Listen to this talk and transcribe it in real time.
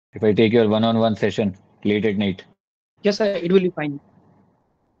If I take your one-on-one session late at night. Yes, sir, it will be fine.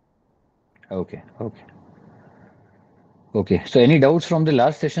 Okay, okay. Okay, so any doubts from the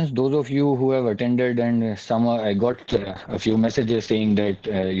last sessions? Those of you who have attended, and some I got a few messages saying that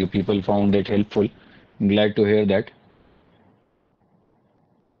you people found it helpful. I'm glad to hear that.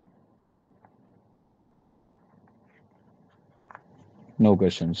 No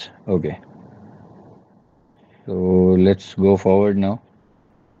questions. Okay, so let's go forward now.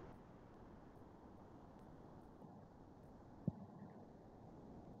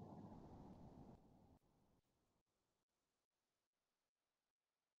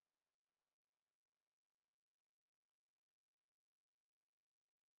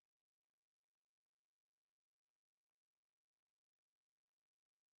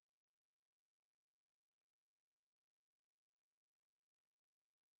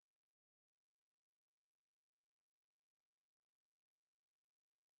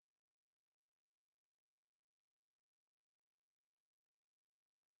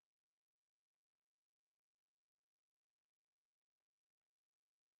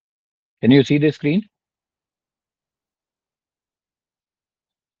 Can you see the screen?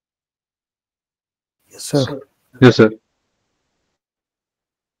 Yes, sir. Yes, sir.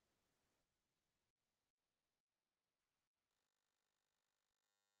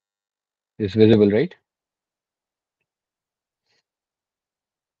 It's visible, right?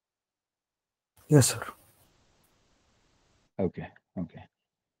 Yes, sir. Okay, okay.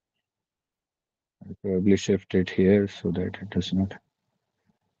 I'll probably shift it here so that it does not.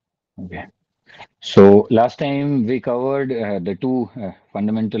 Okay. So last time we covered the two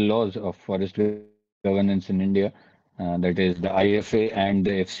fundamental laws of forest governance in India, that is the IFA and the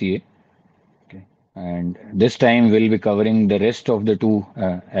FCA. Okay. And this time we'll be covering the rest of the two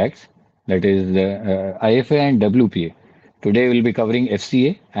acts, that is the IFA and WPA. Today we'll be covering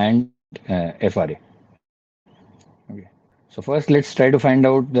FCA and FRA. Okay. So first, let's try to find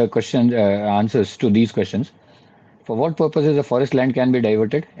out the answers to these questions. For what purposes a forest land can be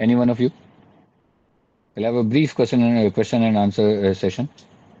diverted? Any one of you? We'll have a brief question and answer session.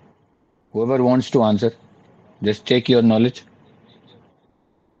 Whoever wants to answer, just check your knowledge.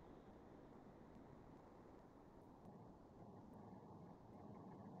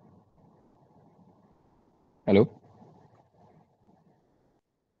 Hello.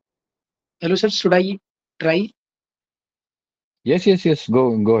 Hello, sir. Should I try? Yes, yes, yes.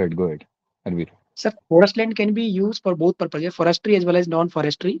 Go ahead. Go ahead. Arvind. Sir, forest land can be used for both purposes, forestry as well as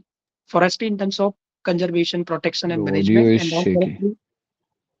non-forestry. Forestry in terms of conservation, protection, and Your audio management, is and shaky. non-forestry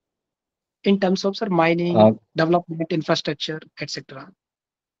in terms of, sir, Uh, mining, development, infrastructure, etc.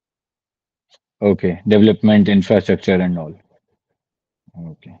 okay. Development, infrastructure, and all.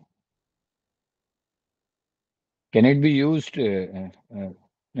 Okay. Can it be used? Can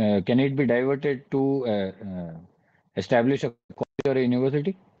it be diverted to establish a college or a university?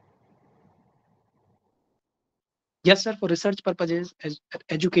 Yes, sir, for research purposes, as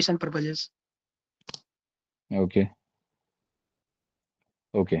education purposes. Okay.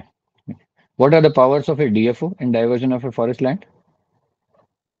 Okay. What are the powers of a DFO in diversion of a forest land?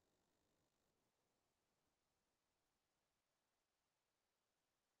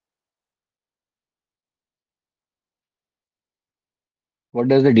 What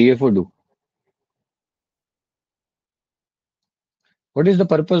does the DFO do? What is the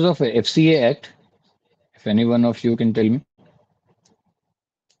purpose of a FCA Act? If any one of you can tell me.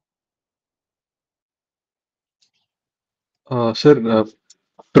 Sir,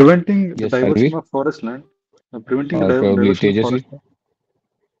 preventing the Yes, diversion Harvir, of forest land, preventing the or probably diversion of Tejasvi. forest land.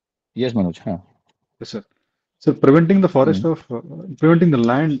 Yes, Manoj. Huh. Yes, sir. So preventing the Mm. preventing the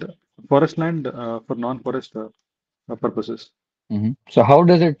land, forest land for non-forest purposes. So how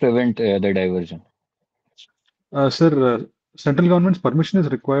does it prevent the diversion? Sir, central government's permission is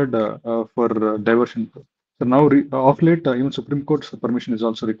required for diversion. So now, of late, even Supreme Court's permission is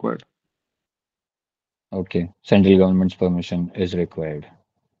also required. Okay, central government's permission is required.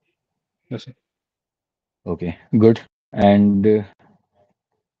 Yes, sir. Okay, good. And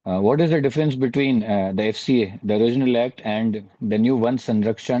what is the difference between the FCA, the original act, and the new Van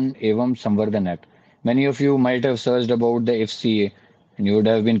Sanrakshan Evam Samvardhan Act? Many of you might have searched about the FCA and you would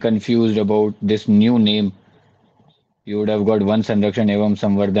have been confused about this new name. You would have got Van Sanrakshan Evam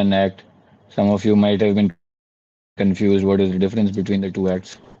Samvardhan Act. Some of you might have been confused. What is the difference between the two acts?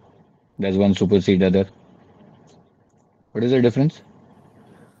 Does one supersede other? What is the difference?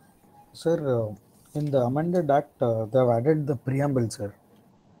 Sir, in the amended act, they have added the preamble, sir.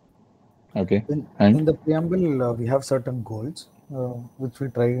 Okay. In And in the preamble, we have certain goals mm, which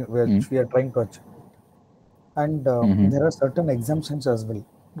we are trying to achieve, and hmm there are certain exemptions as well.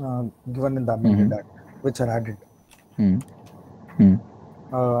 given in the amended act, which are added, Hmm. Hmm.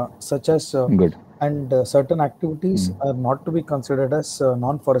 such as Good. and certain activities Hmm. are not to be considered as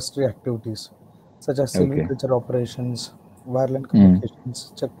non-forestry activities, such as Okay. silviculture operations, wireline Hmm.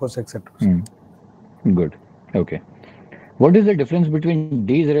 communications, checkposts, etc. Hmm. Good. Okay. What is the difference between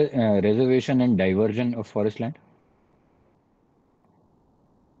reservation and diversion of forest land?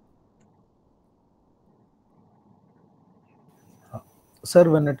 Sir,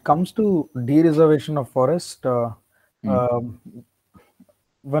 when it comes to de-reservation of forest, Hmm. um,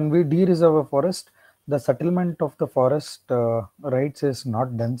 when we de-reserve a forest, the settlement of the forest rights is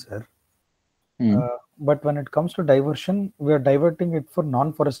not done, sir. Hmm. But when it comes to diversion, we are diverting it for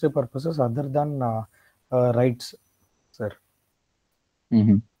non-forestry purposes other than rights, sir.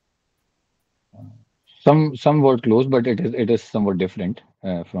 Hmm. Somewhat close, but it is somewhat different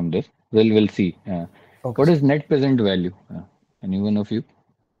from this. We'll see. Okay, What sir. is net present value? Anyone of you?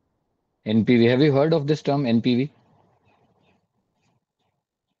 NPV. Have you heard of this term NPV?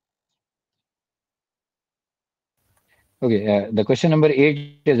 Okay, the question number 8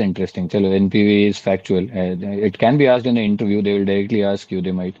 is interesting. Chalo, NPV is factual. It can be asked in the interview. They will directly ask you.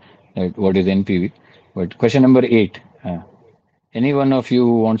 They might, what is NPV? But question number 8. Any one of you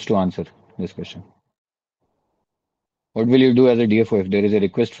who wants to answer this question? What will you do as a DFO if there is a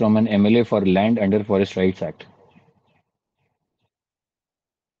request from an MLA for land under Forest Rights Act?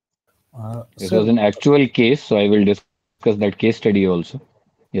 This was Sir, an actual case, so I will discuss that case study also.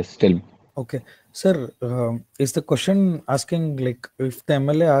 Yes, tell me. okay. Sir, is the question asking like if the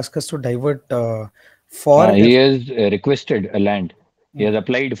MLA asks us to divert for He F? has requested a land. He Hmm. has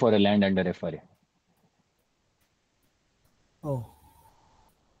applied for a land under FRA. Oh,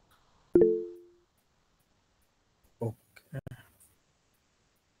 okay.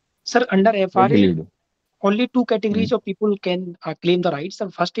 Sir, under What will you FRA, do? only two Hmm. categories of people can claim the rights. The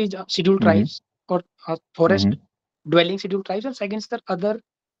first is scheduled Hmm. tribes or forest Hmm. dwelling scheduled tribes, and second is the other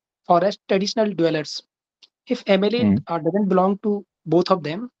forest traditional dwellers. If MLA Hmm. doesn't belong to both of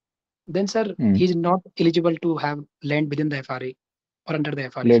them, then sir, Hmm. he is not eligible to have land within the FRA or under the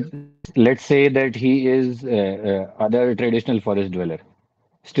FRA, sir. Let's say that he is other traditional forest dweller.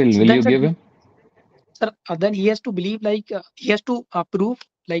 Still, So will then, you sir, give him? then he has to believe like he has to prove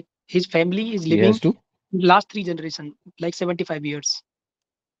like his family is He has living to. last three generation, like 75 years.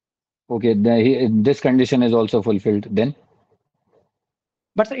 Okay, this condition is also fulfilled then.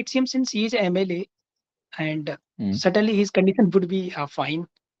 But sir, it seems since he is a MLA and Hmm. certainly his condition would be fine.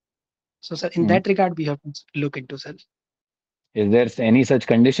 So sir, in Hmm. that regard, we have to look into sir. Is there any such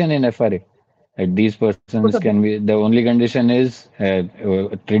condition in FRA? That these persons So, sir, can be, the only condition is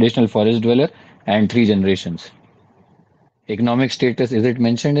traditional forest dweller and three generations. Economic status, is it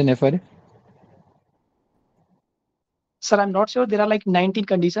mentioned in FRA? sir, I'm not sure. There are like 19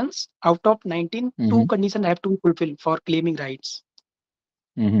 conditions. Out of 19, Mm-hmm. two conditions have to be fulfilled for claiming rights.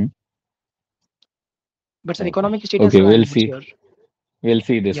 Mm-hmm. But sir, Okay. economic status, Okay, sir, I'm we'll not see. sure. We'll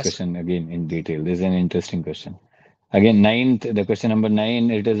see this Yes, sir. question again in detail. This is an interesting question. Again, ninth, the question number 9,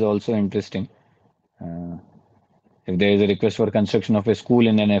 it is also interesting. Uh, if there is a request for construction of a school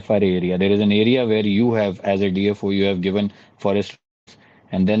in an FRA area, there is an area where you have, as a DFO, you have given forest rights,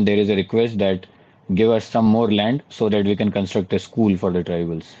 and then there is a request that give us some more land so that we can construct a school for the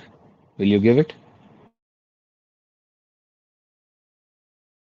tribals. Will you give it?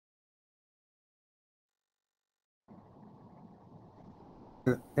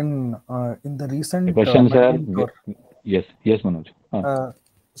 In the The recent questions are, amendment or yes, yes, Manoj. uh,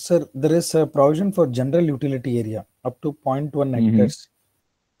 sir, there is a provision for general utility area up to zero point 0.1 Mm-hmm. hectares.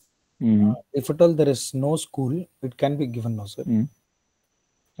 Mm-hmm. If at all there is no school, it can be given now, sir. Mm-hmm.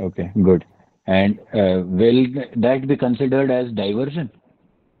 Okay, good. And will that be considered as diversion?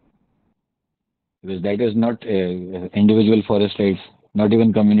 Because that is not individual forest rights, not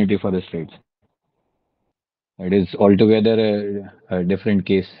even community forest rights. It is altogether a different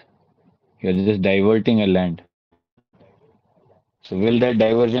case. You're just diverting a land. So will that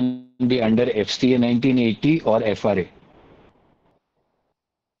diversion be under FCA 1980 or FRA?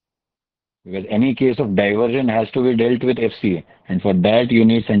 Because any case of diversion has to be dealt with FCA, and for that you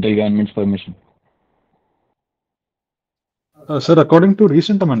need central government's permission. Sir, according to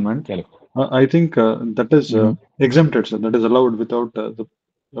recent amendment, Chalo. I think that is Mhm. exempted, sir. That is allowed without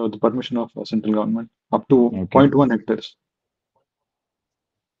the permission of central government up to zero Okay. point 0.1 hectares.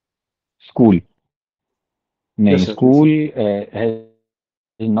 School. No, Yes, sir. school Yes.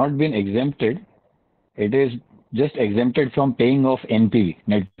 has not been exempted. It is just exempted from paying off NPV,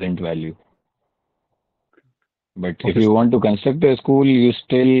 net present value. But if you Okay, sir. want to construct a school, you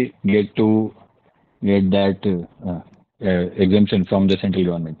still get to get that exemption from the central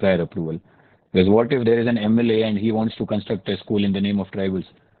government, prior approval. Because what if there is an MLA and he wants to construct a school in the name of tribals?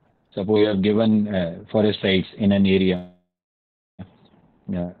 Suppose you have given forest rights in an area,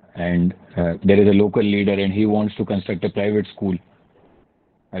 and there is a local leader and he wants to construct a private school,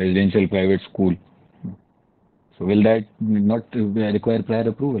 a residential private school. So will that not require prior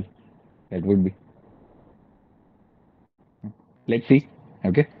approval? That would be. Let's see.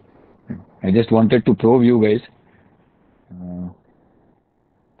 Okay. I just wanted to probe you guys. Uh,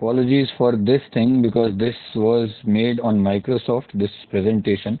 Apologies for this thing because this was made on Microsoft, this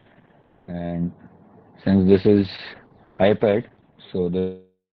presentation, and since this is iPad, so the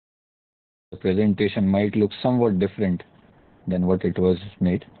presentation might look somewhat different than what it was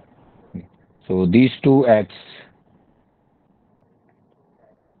made. So these two acts,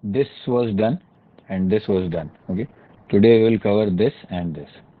 this was done and this was done. Okay. Today we will cover this and this.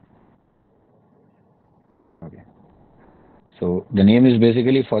 Okay. So the name is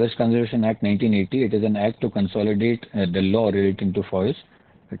basically Forest Conservation Act 1980. It is an act to consolidate the law relating to forest.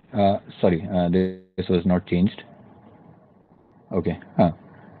 This was not changed. Okay.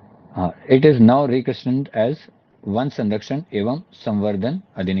 It is now rechristened as Van Sanrakshan Evam Samvardhan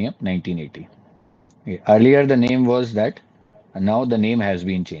Adhiniyam 1980. Okay. Earlier the name was that, and now the name has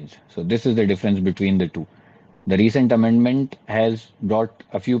been changed. So this is the difference between the two. The recent amendment has brought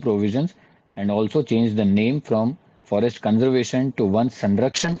a few provisions and also changed the name from forest conservation to Van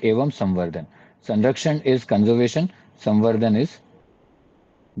Sanrakshan Evam Samvardhan. Sanrakshan is conservation, Samvardhan is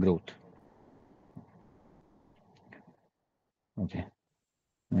growth. Okay.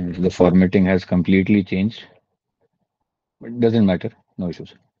 The formatting has completely changed, but it doesn't matter. No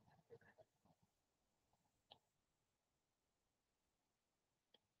issues.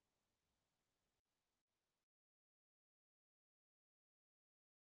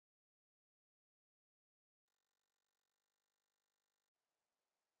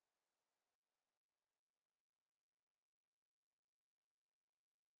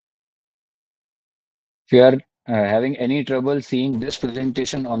 If you are having any trouble seeing this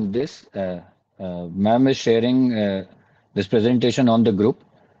presentation on this, ma'am is sharing this presentation on the group,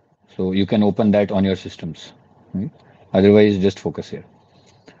 so you can open that on your systems. Right? Otherwise, just focus here.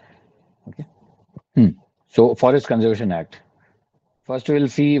 Okay. So, Forest Conservation Act. First, we will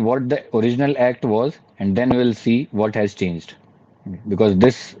see what the original act was, and then we will see what has changed. Because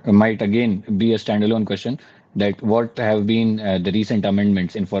this might again be a standalone question that what have been the recent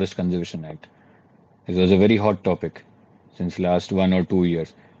amendments in Forest Conservation Act. It was a very hot topic since last 1 or 2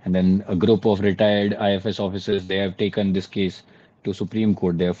 years. And then a group of retired IFS officers, they have taken this case to Supreme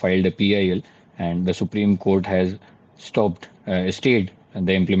Court. They have filed a PIL, and the Supreme Court has stayed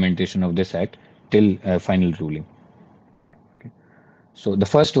the implementation of this act till final ruling. So the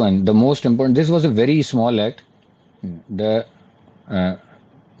first one, the most important, this was a very small act. The uh,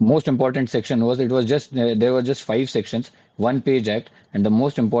 most important section was, it was just there were just 5 sections, 1 page act, and the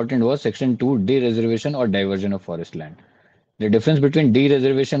most important was section 2, de-reservation or diversion of forest land. The difference between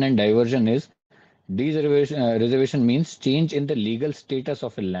de-reservation and diversion is reservation means change in the legal status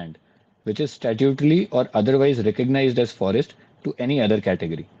of a land, which is statutorily or otherwise recognized as forest to any other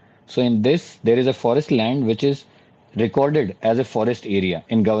category. So in this, there is a forest land which is recorded as a forest area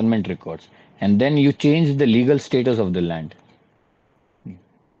in government records, and then you change the legal status of the land.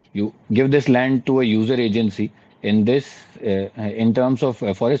 You give this land to a user agency. In this, in terms of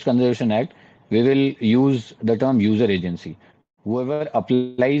Forest Conservation Act, we will use the term user agency. Whoever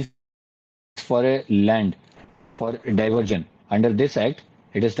applies for a land for diversion under this act,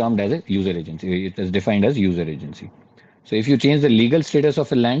 it is termed as a user agency. It is defined as user agency. So if you change the legal status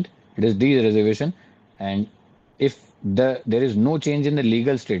of a land, it is de-reservation, and if there is no change in the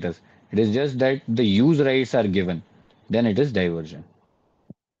legal status, it is just that the use rights are given, then it is diversion.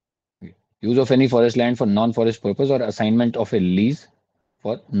 Use of any forest land for non-forest purpose or assignment of a lease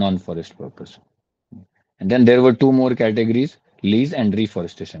for non-forest purpose. And then there were two more categories, lease and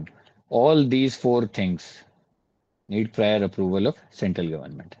reforestation. All these four things need prior approval of central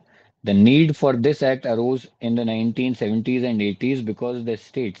government. The need for this act arose in the 1970s and 80s because the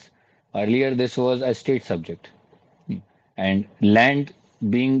states, earlier this was a state subject, and land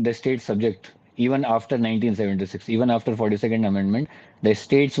being the state subject, even after 1976, even after 42nd Amendment, the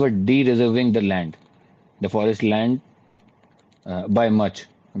states were de-reserving the land, the forest land, by much.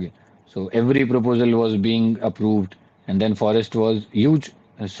 Okay. So every proposal was being approved, and then forest was huge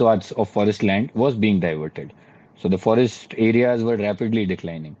swaths of forest land was being diverted. So the forest areas were rapidly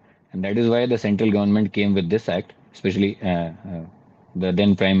declining, and that is why the central government came with this act, especially the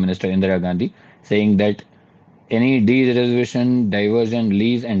then Prime Minister Indira Gandhi, saying that any de-reservation, diversion,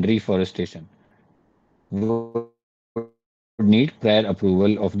 lease, and reforestation would need prior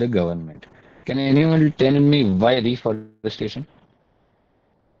approval of the government. Can anyone tell me why reforestation?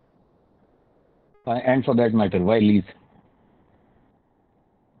 And for that matter, why lease?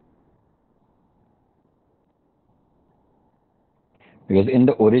 Because in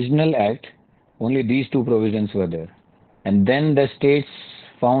the original act, only these two provisions were there. And then the states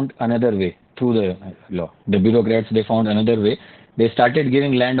found another way through the law. The bureaucrats, they found another way. They started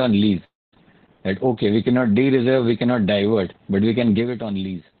giving land on lease. That, okay, we cannot de-reserve, we cannot divert, but we can give it on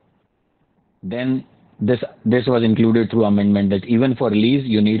lease. Then this was included through amendment that even for lease,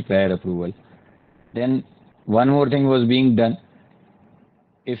 you need prior approval. Then one more thing was being done.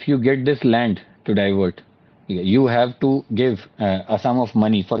 If you get this land to divert, you have to give a sum of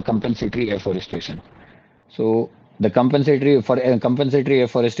money for compensatory afforestation. So the compensatory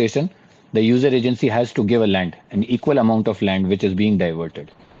afforestation, the user agency has to give a land, an equal amount of land which is being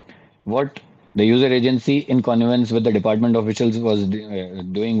diverted. What the user agency, in connivance with the department officials, was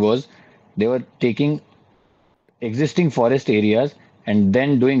doing was they were taking existing forest areas and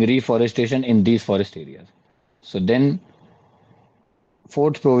then doing reforestation in these forest areas. So then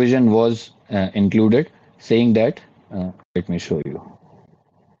fourth provision was included, saying that, let me show you.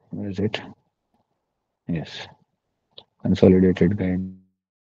 Where is it? Yes, consolidated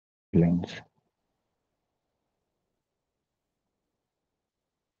guidelines.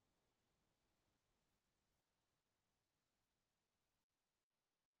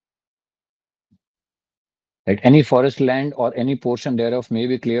 That any forest land or any portion thereof may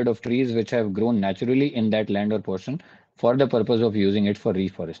be cleared of trees which have grown naturally in that land or portion for the purpose of using it for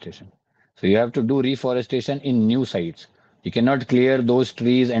reforestation. So you have to do reforestation in new sites. You cannot clear those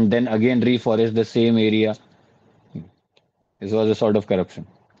trees and then again reforest the same area. This was a sort of corruption.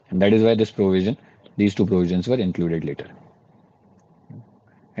 And that is why these two provisions were included later.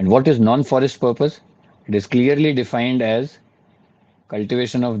 And what is non-forest purpose? It is clearly defined as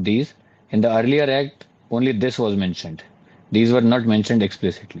cultivation of these. In the earlier act, only this was mentioned. These were not mentioned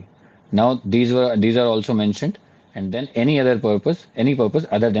explicitly. Now these are also mentioned, and then any purpose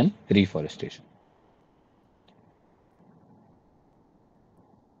other than reforestation.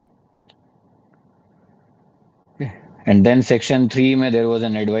 And then section 3 mein, there was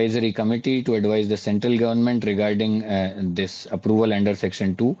an advisory committee to advise the central government regarding this approval under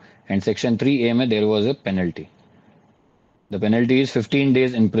section 2, and section 3A mein, there was a penalty. The penalty is 15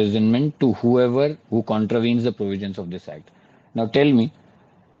 days imprisonment to whoever who contravenes the provisions of this act. Now tell me,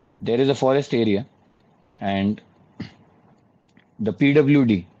 there is a forest area and the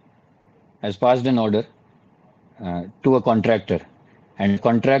PWD has passed an order to a contractor, and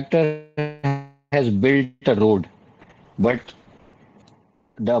contractor has built a road, but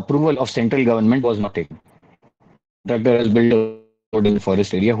the approval of central government was not taken. Contractor has built a road in the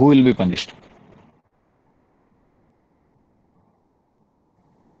forest area. Who will be punished?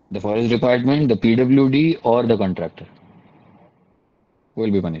 The forest department, the PWD, or the contractor? Who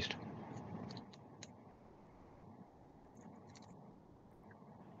will be punished?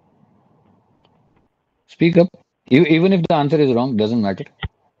 Speak up. Even if the answer is wrong, doesn't matter.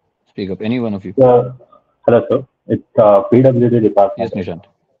 Speak up. Any one of you. Hello, sir. It's PWD Yes, department. Nishant.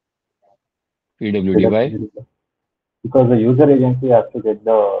 PWD. Why? Because the user agency has to get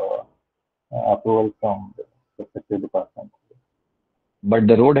the approval from the respective department. But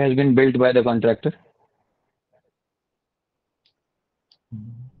the road has been built by the contractor.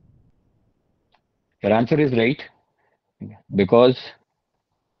 Your answer is right. Because,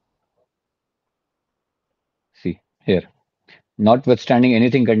 see, here. Notwithstanding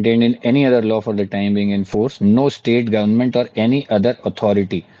anything contained in any other law for the time being in force, no state government or any other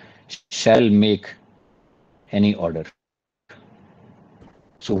authority shall make any order.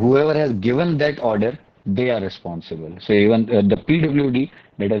 So whoever has given that order, they are responsible. So even the PWD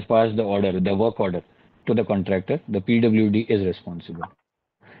that has passed the order, the work order to the contractor, the PWD is responsible.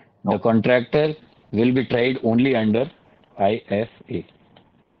 The contractor will be tried only under IFA,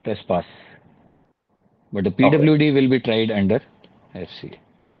 trespass. But the Okay. PWD will be tried under FC.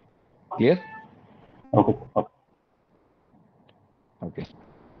 Clear? Okay. Okay. Okay.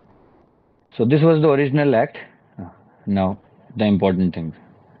 So this was the original act. Now the important thing,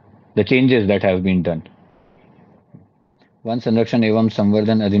 the changes that have been done. One Sanrakshan Evam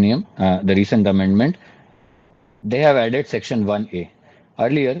Samvardhan Adhiniyam, the recent amendment, they have added section 1A.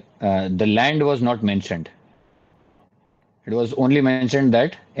 Earlier, the land was not mentioned. It was only mentioned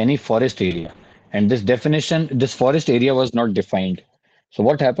that any forest area. And this definition, this forest area was not defined. So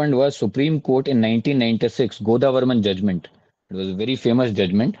what happened was Supreme Court in 1996, Godavarman judgment. It was a very famous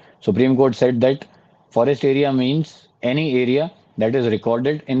judgment. Supreme Court said that forest area means any area that is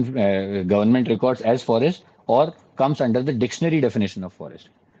recorded in government records as forest or comes under the dictionary definition of forest.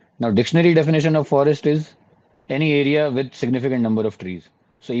 Now, dictionary definition of forest is any area with significant number of trees.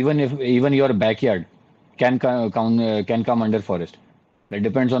 So even your backyard can come under forest. That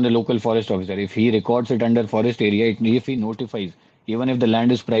depends on the local forest officer. If he records it under forest area, if he notifies, even if the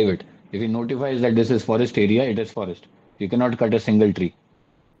land is private, if he notifies that this is forest area, it is forest. You cannot cut a single tree.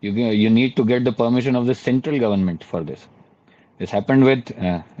 You need to get the permission of the central government for this. This happened with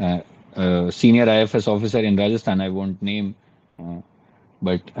senior IFS officer in Rajasthan. I won't name,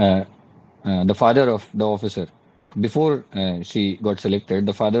 but the father of the officer, before she got selected,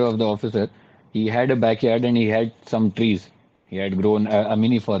 the father of the officer, he had a backyard and he had some trees. He had grown a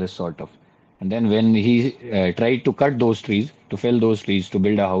mini forest sort of. And then when he tried to cut those trees, to fell those trees to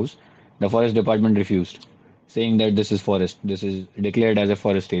build a house, the forest department refused, saying that this is forest. This is declared as a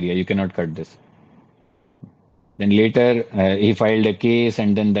forest area. You cannot cut this. Then later, he filed a case,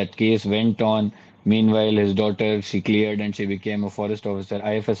 and then that case went on. Meanwhile, his daughter, she cleared and she became a forest officer,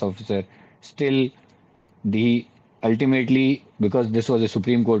 IFS officer. Still, the ultimately, because this was a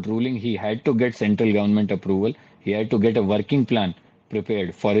Supreme Court ruling, he had to get central government approval. He had to get a working plan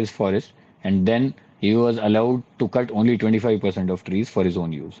prepared for his forest, and then he was allowed to cut only 25% of trees for his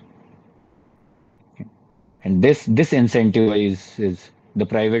own use. And this incentivizes the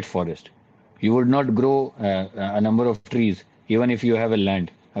private forest. You would not grow a number of trees even if you have a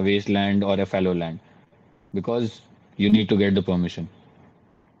land, a wasteland or a fallow land, because you need to get the permission.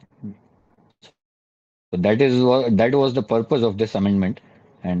 So that was the purpose of this amendment,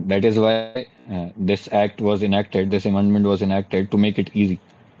 and that is why this act was enacted. This amendment was enacted to make it easy.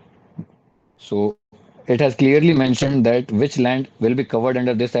 So it has clearly mentioned that which land will be covered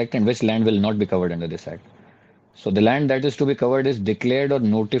under this act and which land will not be covered under this act. So the land that is to be covered is declared or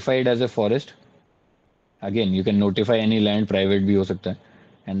notified as a forest. Again, you can notify any land, private bhi ho sakta hai.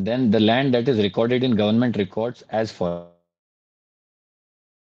 And then the land that is recorded in government records as forest.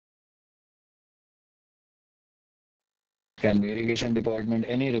 Can be irrigation department,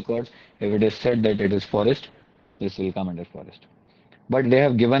 any records. If it is said that it is forest, this will come under forest. But they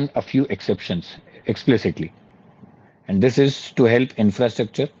have given a few exceptions explicitly. And this is to help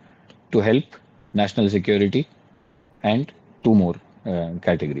infrastructure, to help national security, and two more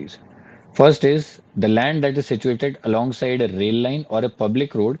categories. First is the land that is situated alongside a rail line or a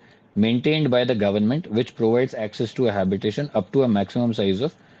public road maintained by the government, which provides access to a habitation up to a maximum size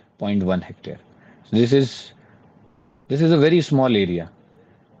of 0.1 hectare. So this is a very small area.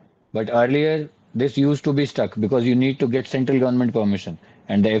 But earlier, this used to be stuck because you need to get central government permission,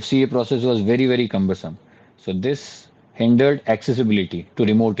 and the FCA process was very, very cumbersome. So this hindered accessibility to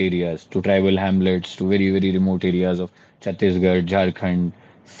remote areas, to tribal hamlets, to very, very remote areas of Chhattisgarh, Jharkhand,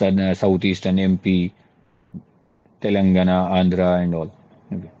 southeastern MP, Telangana, Andhra, and all.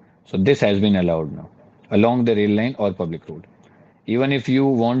 Okay. So this has been allowed now along the rail line or public road. Even if you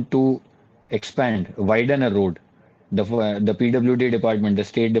want to expand, widen a road, the PWD department, the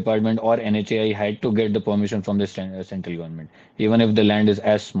state department, or NHAI had to get the permission from the central government, even if the land is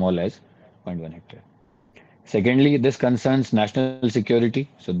as small as 0.1 hectare. Secondly, this concerns national security.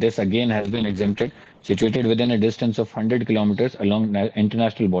 So this again has been exempted, situated within a distance of 100 kilometers along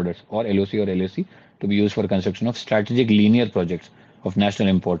international borders, or LOC or LAC, to be used for construction of strategic linear projects of national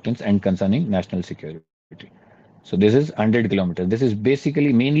importance and concerning national security. So this is 100 kilometers. This is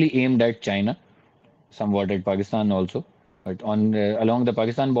basically mainly aimed at China, somewhat at Pakistan also. But on along the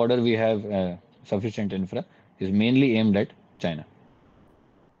Pakistan border, we have sufficient infra. Is mainly aimed at China.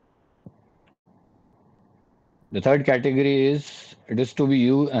 The third category is it is to be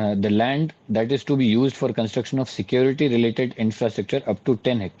the land that is to be used for construction of security related infrastructure up to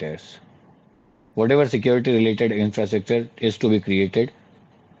 10 hectares. Whatever security related infrastructure is to be created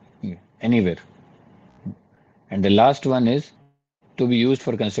anywhere. And the last one is to be used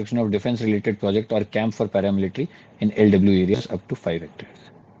for construction of defense related project or camp for paramilitary in LW areas up to 5 hectares.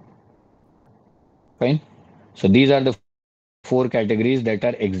 Fine. So these are the four categories that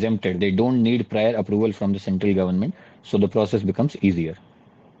are exempted. They don't need prior approval from the central government. So the process becomes easier.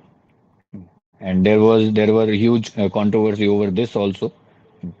 And there were huge controversy over this also,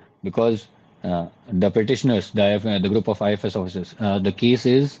 because the petitioners, the group of IFS officers, the case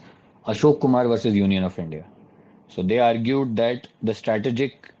is Ashok Kumar versus Union of India. So they argued that the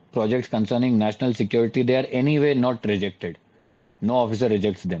strategic projects concerning national security, they are anyway not rejected. No officer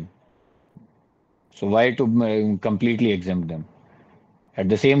rejects them. So why to completely exempt them? At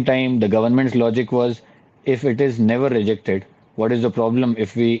the same time, the government's logic was, if it is never rejected, what is the problem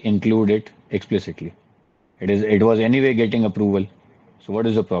if we include it explicitly? It was anyway getting approval. So what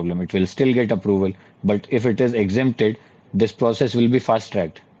is the problem? It will still get approval. But if it is exempted, this process will be fast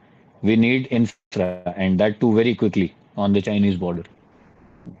tracked. we need infra, and that too very quickly on the Chinese border.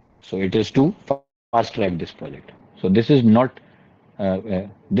 So it is to fast track this project. So this is not,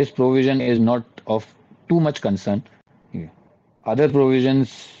 this provision is not of too much concern. Yeah. Other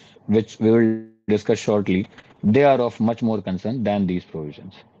provisions, which we will discuss shortly, they are of much more concern than these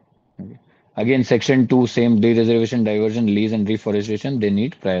provisions. Okay. Again, Section 2, same de-reservation, diversion, lease, and reforestation, they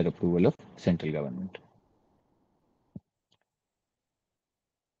need prior approval of central government.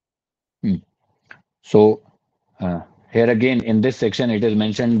 Hmm. So here again, in this section, it is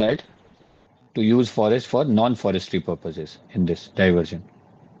mentioned that to use forest for non-forestry purposes in this diversion,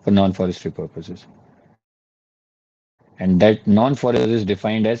 for non-forestry purposes. And that non-forest is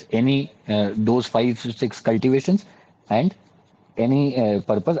defined as any those 5 to 6 cultivations and any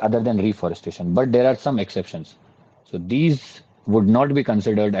purpose other than reforestation. But there are some exceptions. So these would not be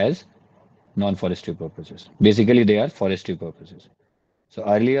considered as non-forestry purposes. Basically, they are forestry purposes. So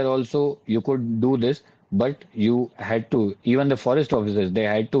earlier also you could do this, but you had to, even the forest officers, they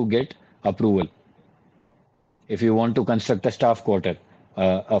had to get approval. If you want to construct a staff quarter,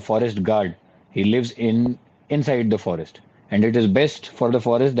 a forest guard, he lives inside the forest, and it is best for the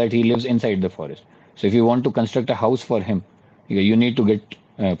forest that he lives inside the forest. So if you want to construct a house for him, you need to get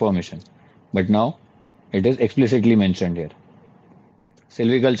permission. But now it is explicitly mentioned here.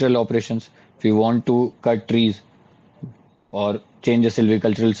 Silvicultural operations, if you want to cut trees or change the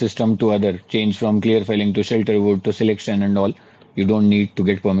silvicultural system to other, change from clear felling to shelter wood to selection and all, you don't need to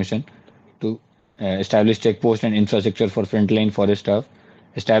get permission. To establish checkpost and infrastructure for frontline forest staff,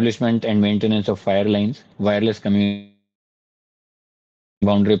 establishment and maintenance of fire lines, wireless communication,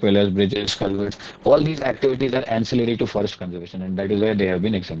 boundary pillars, bridges, culverts. All these activities are ancillary to forest conservation, and that is where they have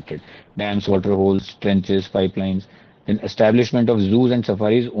been exempted. Dams, water holes, trenches, pipelines. Then establishment of zoos and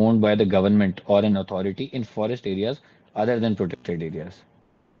safaris owned by the government or an authority in forest areas other than protected areas.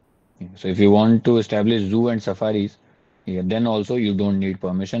 So if you want to establish zoo and safaris, yeah, then also you don't need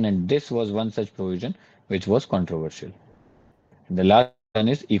permission. And this was one such provision which was controversial. And the last one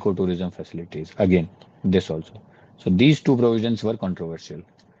is ecotourism facilities. Again, this also. So these two provisions were controversial.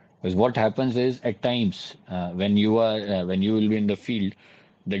 Because what happens is at times when you will be in the field,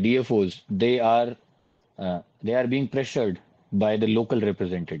 the DFOs they are being pressured by the local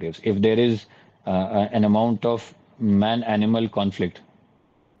representatives. If there is an amount of man-animal conflict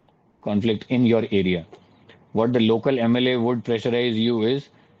in your area, what the local MLA would pressurize you is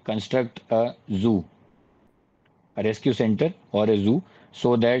construct a zoo, a rescue center or a zoo,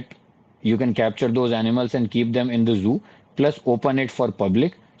 so that you can capture those animals and keep them in the zoo, plus open it for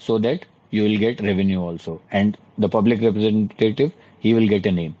public so that you will get revenue also. And the public representative, he will get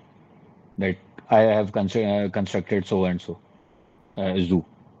a name that I have constructed so and so zoo,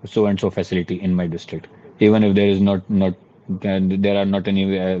 so and so facility in my district. Even if there is not there are not any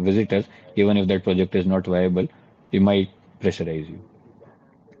visitors, even if that project is not viable, he might pressurize you.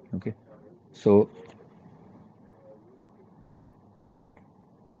 Okay, so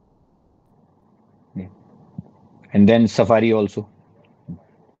yeah. And then safari also.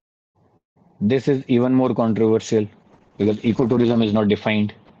 This is even more controversial because ecotourism is not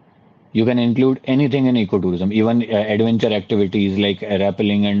defined. You can include anything in ecotourism, even adventure activities like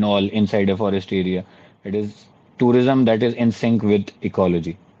rappelling and all inside a forest area. It is tourism that is in sync with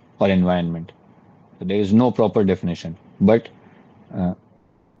ecology or environment. So there is no proper definition. But uh,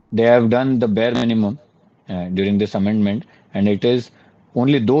 they have done the bare minimum during this amendment, and it is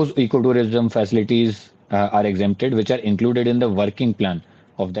only those ecotourism facilities are exempted which are included in the working plan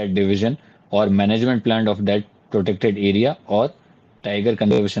of that division or management plan of that protected area or tiger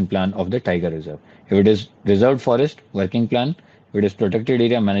conservation plan of the tiger reserve. If it is reserved forest, working plan. If it is protected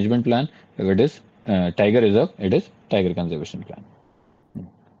area, management plan. If it is tiger reserve, it is tiger conservation plan.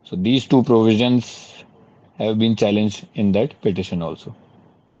 So these two provisions have been challenged in that petition also.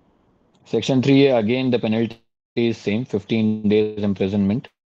 Section 3A, again, the penalty is same, 15 days imprisonment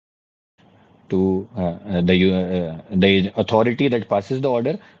to the authority that passes the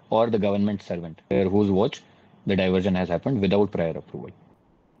order or the government servant, whose watch the diversion has happened without prior approval.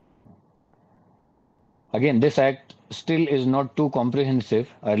 Again, this act still is not too comprehensive.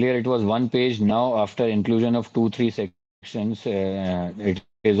 Earlier it was 1 page. Now, after inclusion of 2, 3 sections, it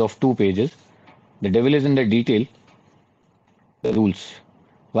is of 2 pages. The devil is in the detail. The rules.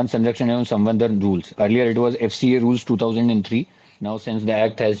 One Sanrakshan Evam Sambandhan rules. Earlier it was FCA rules 2003. Now, since the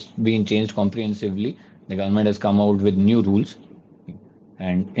act has been changed comprehensively, the government has come out with new rules.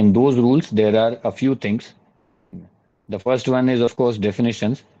 And in those rules, there are a few things. The first one is, of course,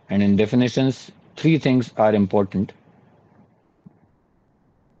 definitions. And in definitions, 3 things are important.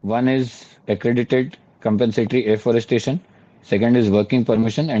 One is accredited compensatory afforestation. Second is working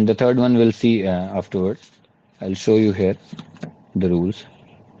permission, and the third one we'll see afterwards. I'll show you here the rules.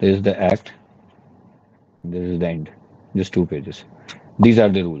 This is the act. This is the end. Just 2 pages. These are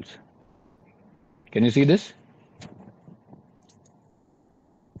the rules. Can you see this?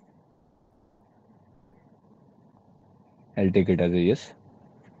 I'll take it as a yes.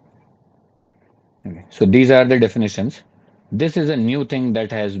 Okay. So these are the definitions. This is a new thing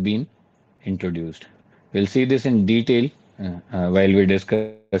that has been introduced. We'll see this in detail while we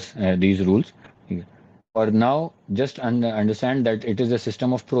discuss these rules. Yeah. For now, just understand that it is a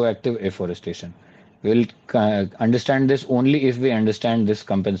system of proactive afforestation. We'll understand this only if we understand this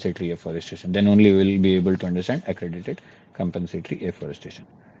compensatory afforestation. Then only we'll be able to understand accredited compensatory afforestation.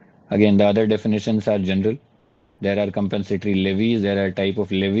 Again, the other definitions are general. There are compensatory levies. There are type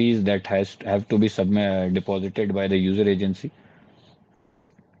of levies that have to be deposited by the user agency.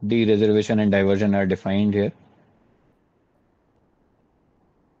 Dereservation and diversion are defined here.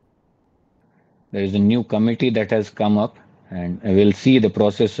 There is a new committee that has come up, and we'll see the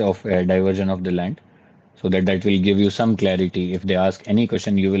process of diversion of the land, so that will give you some clarity. If they ask any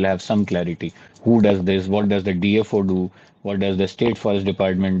question, you will have some clarity. Who does this? What does the DFO do? What does the State Forest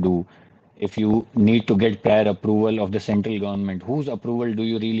Department do? If you need to get prior approval of the central government, whose approval do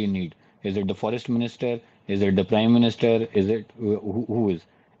you really need? Is it the Forest Minister? Is it the Prime Minister? Is it who is?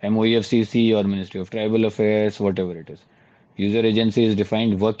 MOEFCC or Ministry of Tribal Affairs, whatever it is. User agency is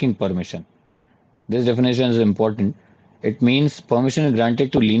defined working permission. This definition is important. It means permission is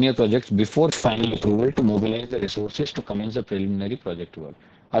granted to linear projects before final approval to mobilize the resources to commence the preliminary project work,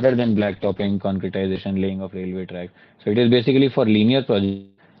 other than blacktopping, concretization, laying of railway tracks. So it is basically for linear projects,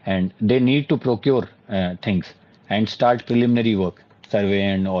 and they need to procure things and start preliminary work, survey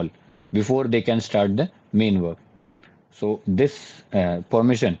and all, before they can start the main work. So this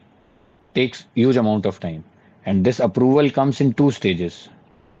permission takes huge amount of time, and this approval comes in two stages: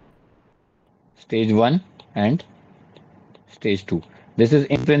 stage 1 and stage 2. This is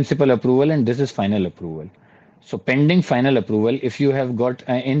in principle approval and this is final approval. So pending final approval, if you have got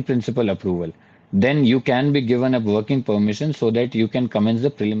in principle approval, then you can be given a working permission so that you can commence the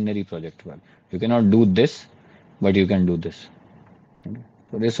preliminary project work. You cannot do this, but you can do this. Okay.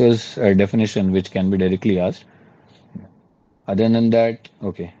 So this was a definition which can be directly asked. Other than that,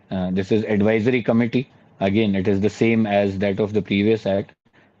 okay, this is advisory committee. Again, it is the same as that of the previous act.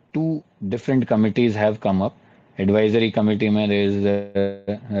 Two different committees have come up. Advisory committee mein there is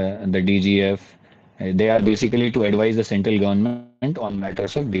the DGF. They are basically to advise the central government on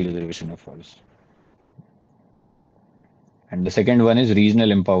matters of dereservation of forest. And the second one is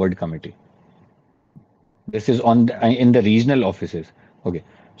regional empowered committee. This is on in the regional offices. Okay,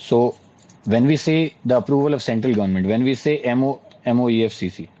 so when we say the approval of central government, when we say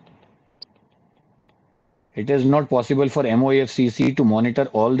MOEFCC, it is not possible for MOEFCC to monitor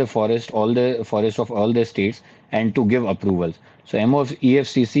all the forest of all the states and to give approvals. So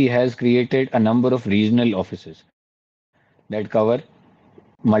MOEFCC has created a number of regional offices that cover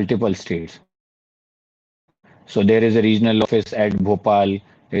multiple states. So there is a regional office at Bhopal,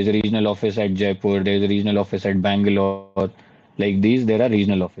 there is a regional office at Jaipur, there is a regional office at Bangalore. Like these, there are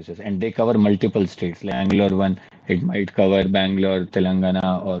regional offices, and they cover multiple states. Like Bangalore one, it might cover Bangalore,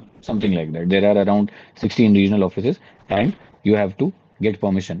 Telangana, or something like that. There are around 16 regional offices, and you have to get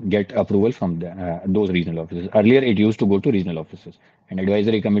permission, get approval from those regional offices. Earlier, it used to go to regional offices, and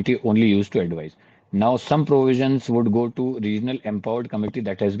advisory committee only used to advise. Now, some provisions would go to regional empowered committee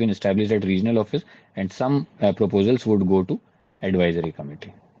that has been established at regional office, and some proposals would go to advisory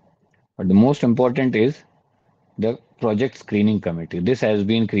committee. But the most important is the project screening committee. This has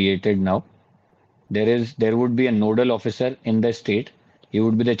been created now. There would be a nodal officer in the state. He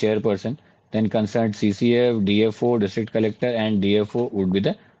would be the chairperson. Then concerned CCF, DFO, district collector, and DFO would be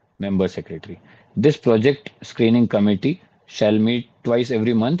the member secretary. This project screening committee shall meet twice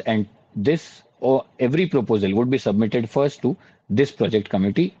every month, and this or every proposal would be submitted first to this project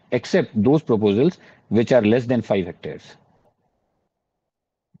committee, except those proposals which are less than 5 hectares.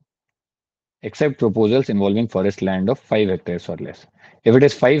 Except proposals involving forest land of 5 hectares or less. If it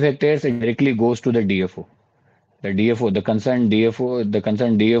is 5 hectares, it directly goes to the DFO. The concerned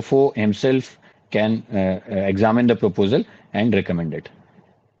DFO himself can examine the proposal and recommend it.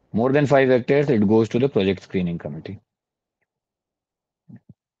 More than 5 hectares, it goes to the project screening committee.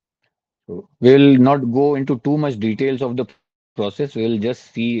 So we'll not go into too much details of the process. We'll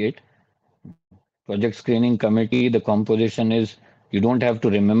just see it. Project screening committee, the composition is, you don't have to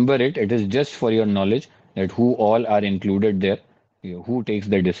remember it. It is just for your knowledge that who all are included there, who takes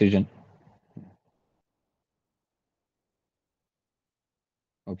the decision.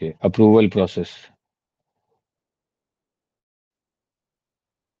 Okay, approval process.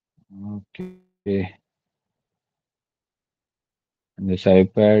 Okay. On this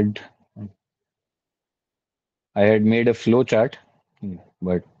iPad, I had made a flow chart,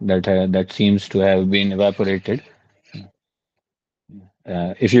 but that seems to have been evaporated.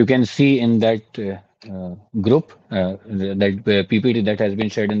 If you can see in that group, that PPT that has been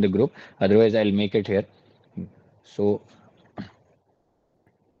shared in the group, otherwise I'll make it here. So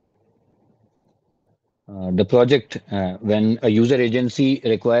the project, when a user agency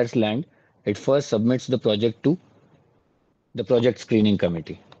requires land, it first submits the project to the project screening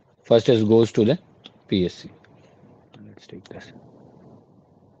committee. First it goes to the PSC. Let's take this.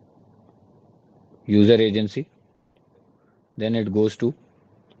 User agency, then it goes to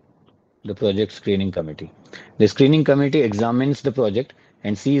the project screening committee. The screening committee examines the project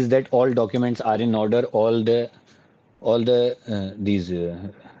and sees that all documents are in order, all the these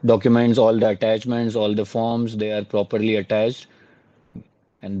documents, all the attachments, all the forms, they are properly attached,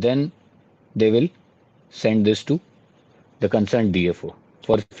 and then they will send this to the concerned DFO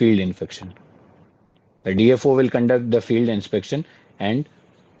for field inspection. The DFO will conduct the field inspection and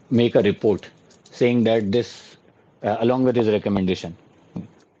make a report saying that this, along with his recommendation,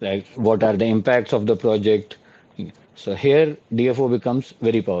 like what are the impacts of the project. So here DFO becomes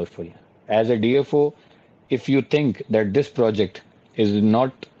very powerful. As a DFO, if you think that this project is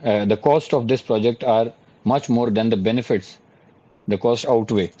not, the cost of this project are much more than the benefits, the cost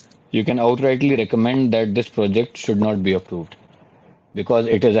outweigh, you can outrightly recommend that this project should not be approved because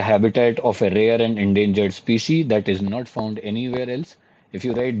it is a habitat of a rare and endangered species that is not found anywhere else. If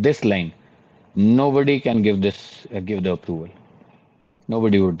you write this line, nobody can give the approval.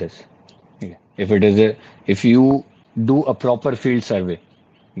 Nobody would this. Yeah. If you do a proper field survey,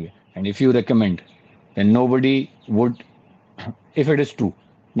 yeah, and if you recommend, then nobody would, if it is true,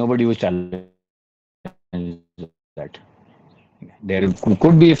 nobody would challenge that. There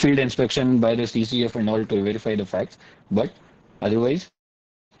could be a field inspection by the CCF and all to verify the facts, but otherwise,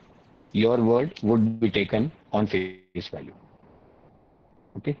 your word would be taken on face value.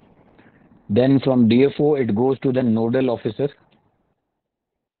 Okay. Then from DFO, it goes to the nodal officer.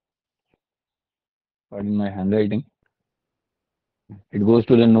 Pardon my handwriting. It goes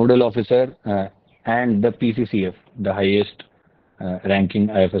to the nodal officer and the PCCF, the highest ranking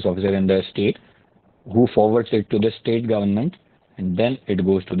IFS officer in the state, who forwards it to the state government, and then it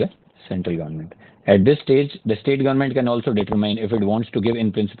goes to the central government. At this stage, the state government can also determine if it wants to give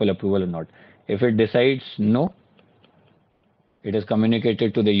in principle approval or not. If it decides no, it is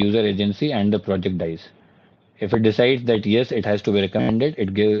communicated to the user agency and the project dies. If it decides that yes, it has to be recommended,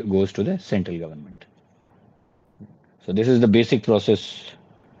 it goes to the central government. So this is the basic process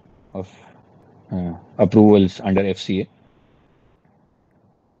of approvals under FCA.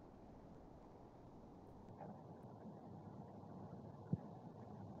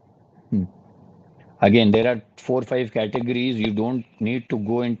 Hmm. Again, there are 4 or 5 categories. You don't need to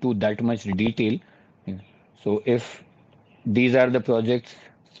go into that much detail. Yeah. So if these are the projects,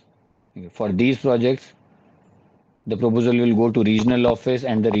 for these projects, the proposal will go to regional office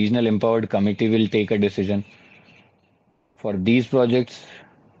and the regional empowered committee will take a decision. For these projects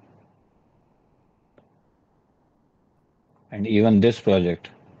and even this project,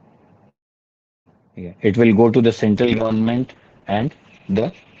 yeah, it will go to the central government and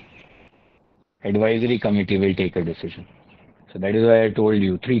the advisory committee will take a decision. So that is why I told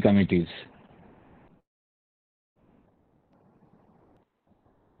you 3 committees.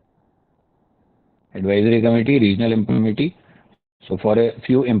 Advisory committee, regional committee. So for a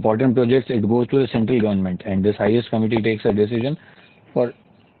few important projects, it goes to the central government, and this highest committee takes a decision. For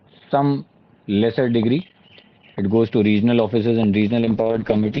some lesser degree, it goes to regional offices and regional empowered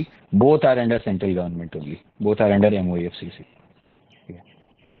committee. Both are under central government only. Both are under MOEFCC. Yeah.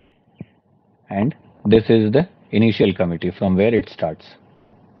 And this is the initial committee from where it starts.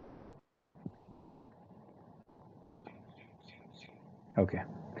 Okay.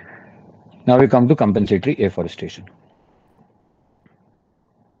 Now we come to compensatory afforestation.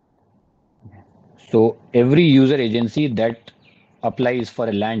 So every user agency that applies for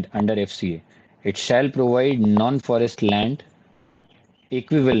a land under FCA, it shall provide non-forest land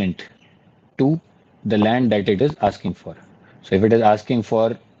equivalent to the land that it is asking for. So if it is asking for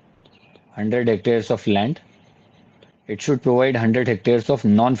 100 hectares of land, it should provide 100 hectares of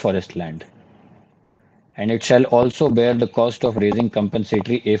non-forest land. And it shall also bear the cost of raising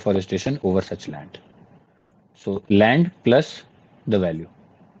compensatory afforestation over such land. So land plus the value.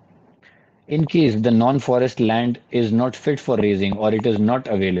 In case the non-forest land is not fit for raising or it is not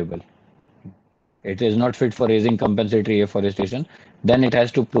available, it is not fit for raising compensatory afforestation, then it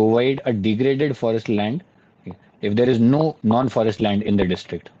has to provide a degraded forest land if there is no non-forest land in the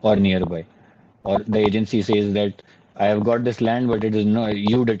district or nearby, or the agency says that I have got this land, but it is no,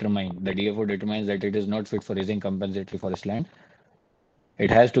 you determine, the DFO determines that it is not fit for raising compensatory forest land, it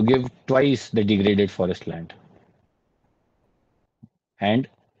has to give twice the degraded forest land. And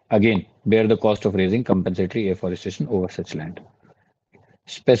again, bear the cost of raising compensatory afforestation over such land.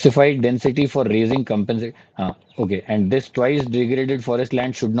 Specified density for raising compensate. Okay, and this twice degraded forest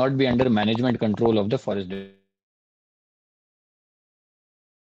land should not be under management control of the forest department.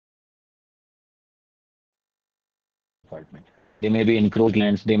 They may be encroached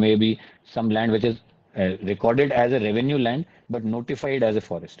lands. They may be some land which is recorded as a revenue land, but notified as a revenue land, but notified as a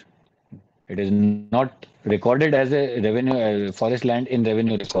forest. It is not recorded as a revenue forest land in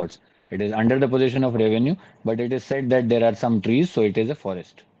revenue records. It is under the position of revenue, but it is said that there are some trees, so it is a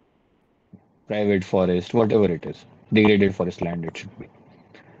forest, private forest, whatever it is, degraded forest land it should be.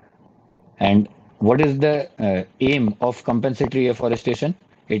 And what is the aim of compensatory afforestation?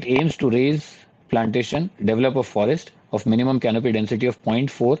 It aims to raise plantation, develop a forest of minimum canopy density of zero point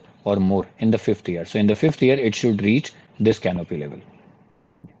 0.4 or more in the fifth year. So in the fifth year, it should reach this canopy level.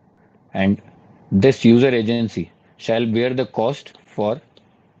 And this user agency shall bear the cost for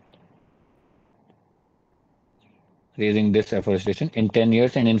raising this afforestation in 10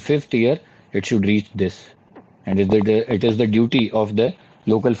 years, and in fifth year, it should reach this. And it is the duty of the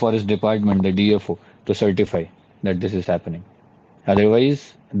local forest department, the DFO, to certify that this is happening.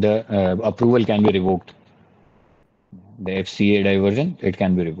 Otherwise, the approval can be revoked. The FCA diversion, it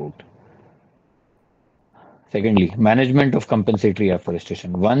can be revoked. Secondly, management of compensatory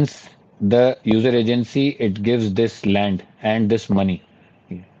afforestation. Once the user agency, it gives this land and this money,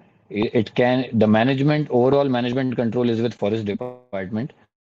 it can, the management, overall management control is with forest department.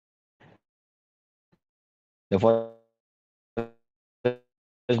 The forest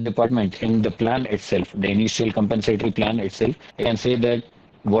department in the plan itself, the initial compensatory plan itself, it can say that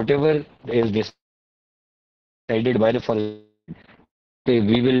whatever is decided by the forest department, okay,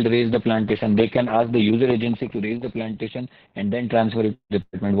 we will raise the plantation. They can ask the user agency to raise the plantation. They can ask the user agency to raise the plantation and then transfer it to the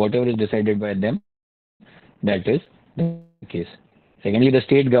department. Whatever is decided by them, that is the case. Secondly, the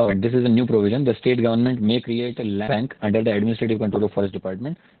state government. This is a new provision. The state government may create a land bank under the administrative control of forest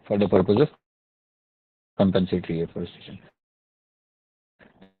department for the purpose of compensatory afforestation. The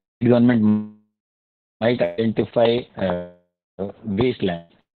state government might identify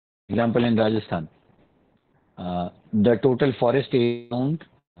wastelands. Example in Rajasthan, the total forest area around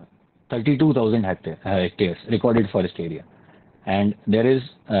 32,000 hectares, recorded forest area, and there is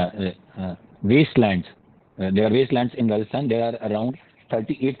wastelands. There are wastelands in Rajasthan. There are around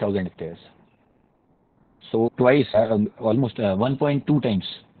 38,000 hectares. So twice, almost 1.2 times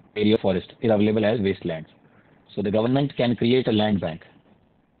area of forest is available as wastelands. So the government can create a land bank,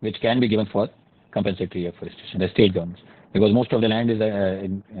 which can be given for compensatory afforestation, the state governments, because most of the land is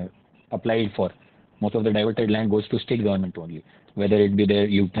applied for. Most of the diverted land goes to state government only, whether it be their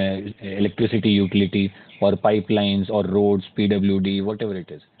electricity utility or pipelines or roads, PWD, whatever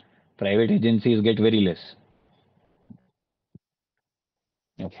it is. Private agencies get very less.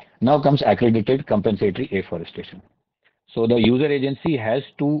 Okay. Now comes accredited compensatory afforestation. So the user agency has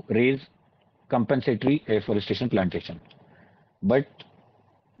to raise compensatory afforestation plantation. But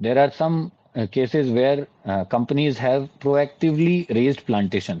there are some cases where companies have proactively raised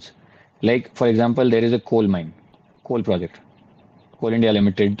plantations. Like, for example, there is a coal mine, coal project, Coal India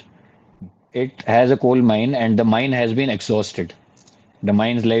Limited. It has a coal mine and the mine has been exhausted. The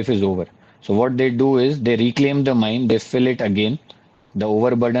mine's life is over. So what they do is they reclaim the mine, they fill it again. The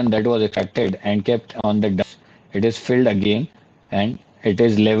overburden that was extracted and kept on the dumps, it is filled again and it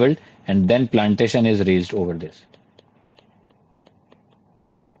is leveled, and then plantation is raised over this.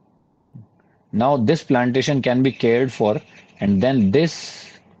 Now this plantation can be cared for, and then this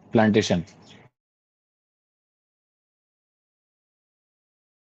plantation can be used for compensatory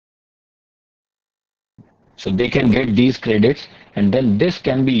afforestation. So they can get these credits, and then this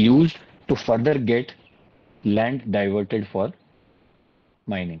can be used to further get land diverted for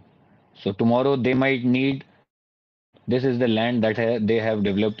mining. So tomorrow they might need, this is the land that they have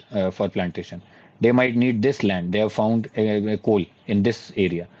developed for plantation. They might need this land. They have found a coal in this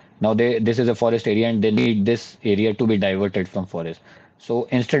area. Now this is a forest area and they need this area to be diverted from forest. So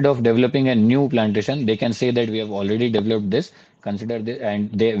instead of developing a new plantation, they can say that we have already developed this, consider this,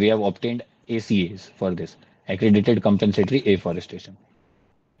 and we have obtained ACAs for this, accredited compensatory afforestation.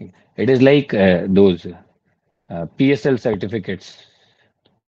 It is like those PSL certificates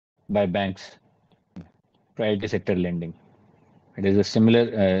by banks, priority sector lending. It is a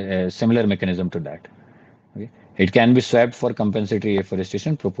similar mechanism to that. Okay. It can be swapped for compensatory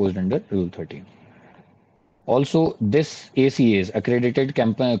afforestation proposed under Rule 13. Also, this ACAs, accredited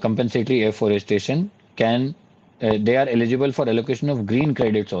compensatory afforestation, can they are eligible for allocation of green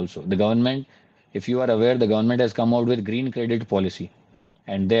credits also. The government, if you are aware, the government has come out with green credit policy,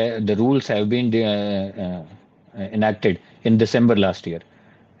 and the rules have been enacted in December last year,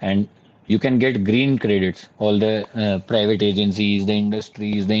 and you can get green credits. All the private agencies, the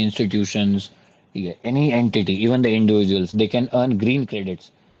industries, the institutions, yeah, any entity, even the individuals, they can earn green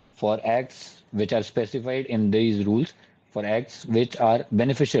credits for acts which are specified in these rules, for acts which are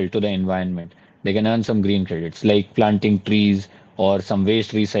beneficial to the environment. They can earn some green credits like planting trees or some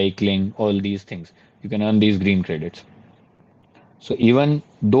waste recycling, all these things. You can earn these green credits. So even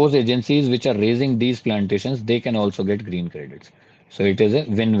those agencies which are raising these plantations, they can also get green credits. So it is a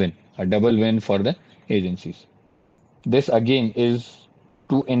win-win, a double win for the agencies. This again is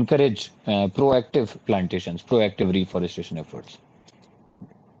to encourage proactive plantations, proactive reforestation efforts.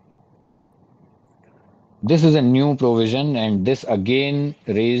 This is a new provision, and this again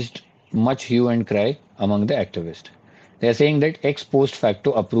raised much hue and cry among the activists. They are saying that ex post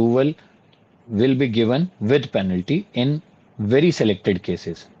facto approval will be given with penalty in very selected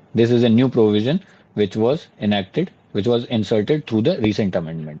cases. This is a new provision which was enacted, which was inserted through the recent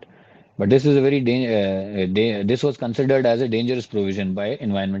amendment. But this is a this was considered as a dangerous provision by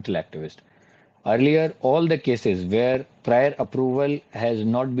environmental activists. Earlier, all the cases where prior approval has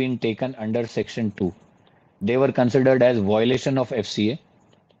not been taken under Section 2, they were considered as violation of FCA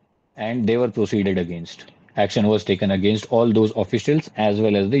and they were proceeded against. Action was taken against all those officials as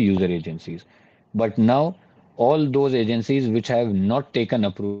well as the user agencies. But now, all those agencies which have not taken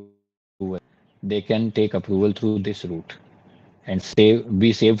approval, they can take approval through this route and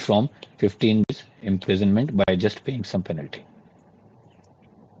be saved from 15 days imprisonment by just paying some penalty.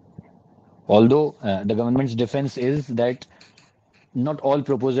 Although the government's defense is that not all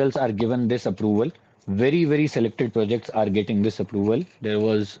proposals are given this approval. Very, very selected projects are getting this approval. There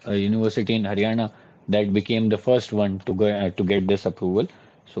was a university in Haryana that became the first one to go to get this approval.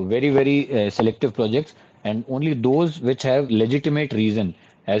 So very, very selective projects, and only those which have legitimate reason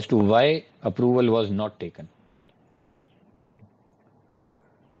as to why approval was not taken.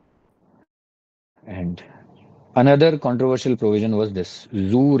 And another controversial provision was this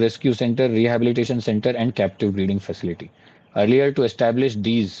zoo, rescue center, rehabilitation center, and captive breeding facility. Earlier, to establish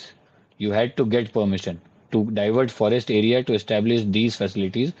these, you had to get permission. To divert forest area to establish these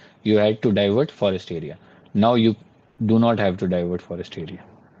facilities, you had to divert forest area. Now you do not have to divert forest area.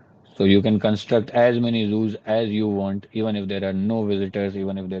 So you can construct as many zoos as you want, even if there are no visitors,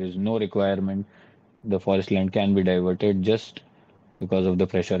 even if there is no requirement, the forest land can be diverted just because of the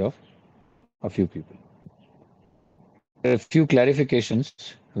pressure of a few people. There are a few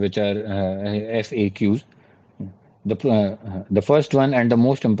clarifications which are FAQs. The first one and the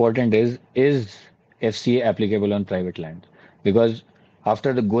most important is FCA applicable on private lands? Because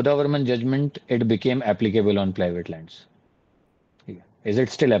after the Godavarman judgment, it became applicable on private lands. Is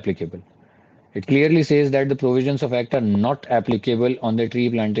it still applicable? It clearly says that the provisions of Act are not applicable on the tree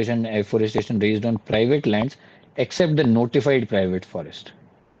plantation and afforestation raised on private lands except the notified private forest.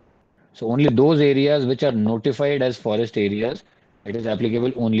 So only those areas which are notified as forest areas, it is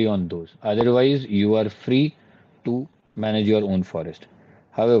applicable only on those. Otherwise, you are free to manage your own forest.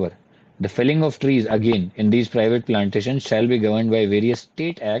 However, the felling of trees again in these private plantations shall be governed by various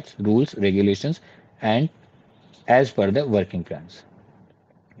state acts, rules, regulations, and as per the working plans.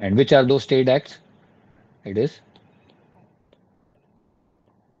 And which are those state acts? It is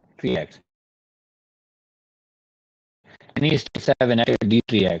tree acts. Many states have enacted these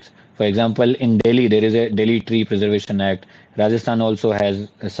tree acts. For example, in Delhi, there is a Delhi Tree Preservation Act. Rajasthan also has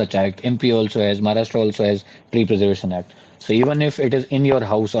such act. MP also has. Maharashtra also has Tree Preservation Act. So even if it is in your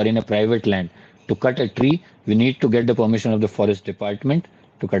house or in a private land, to cut a tree, you need to get the permission of the forest department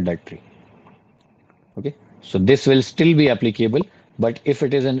to cut that tree. Okay, so this will still be applicable, but if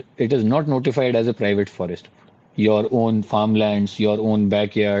it is not notified as a private forest, your own farmlands, your own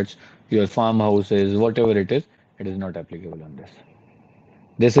backyards, your farmhouses, whatever it is not applicable on this.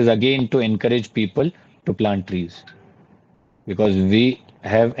 This is again to encourage people to plant trees because we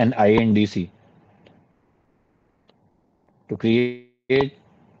have an INDC to create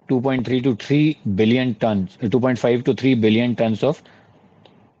 2.3 to 3 billion tons, 2.5 to 3 billion tons of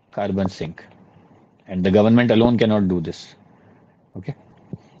carbon sink, and the government alone cannot do this. Okay.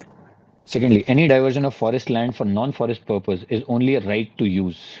 Secondly, any diversion of forest land for non-forest purpose is only a right to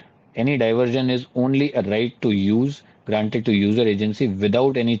use. Any diversion is only a right to use granted to user agency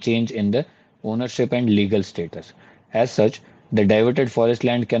without any change in the ownership and legal status. As such, the diverted forest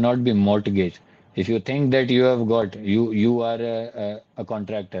land cannot be mortgaged. If you think that you are a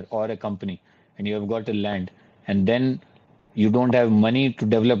contractor or a company and you have got a land and then you don't have money to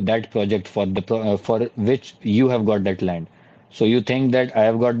develop that project for for which you have got that land. So you think that I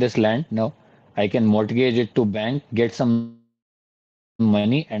have got this land now, I can mortgage it to bank, get some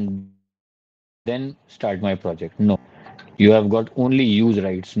money, and then start my project. No, you have got only use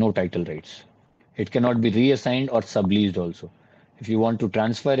rights, no title rights. It cannot be reassigned or subleased also. If you want to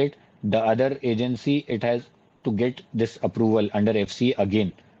transfer it, the other agency, it has to get this approval under FC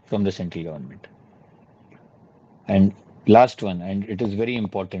again from the central government. And last one, and it is very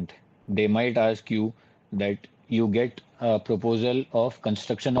important. They might ask you that you get a proposal of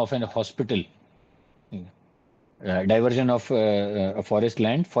construction of an hospital, diversion of a forest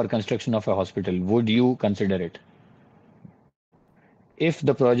land for construction of a hospital. Would you consider it? If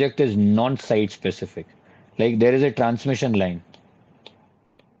the project is non-site specific, like there is a transmission line,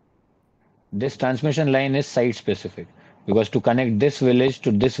 this transmission line is site specific because to connect this village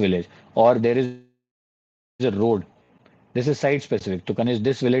to this village, or there is a road. This is site specific. To connect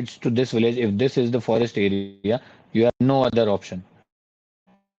this village to this village, if this is the forest area, you have no other option.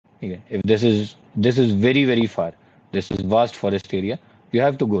 Okay. If this is very, very far, this is vast forest area, you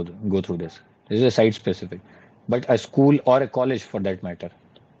have to go through this. This is a site specific. But a school or a college for that matter,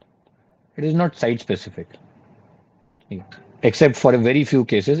 it is not site specific. Yeah. Except for a very few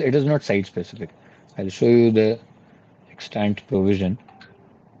cases, it is not site specific. I'll show you the extant provision.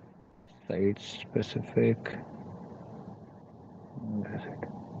 Site specific. Where is it?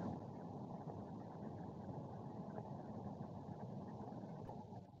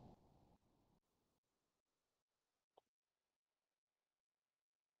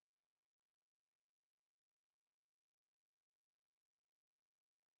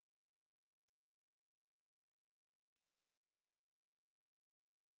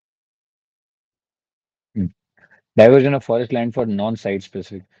 Hmm. Diversion of forest land for non-site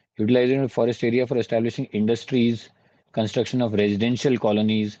specific. Utilization of forest area for establishing industries, construction of residential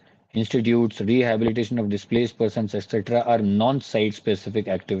colonies, institutes, rehabilitation of displaced persons, etc. are non-site specific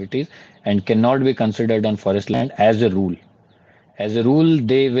activities and cannot be considered on forest land as a rule. As a rule,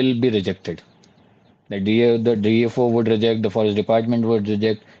 they will be rejected. The DFO would reject, the forest department would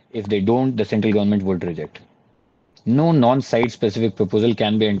reject. If they don't, the central government would reject. No non-site specific proposal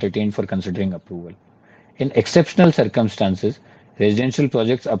can be entertained for considering approval. In exceptional circumstances, residential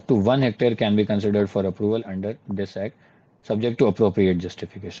projects up to 1 hectare can be considered for approval under this Act, subject to appropriate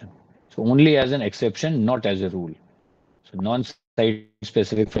justification. So only as an exception, not as a rule. So non-site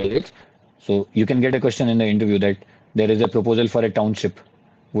specific projects. So you can get a question in the interview that there is a proposal for a township.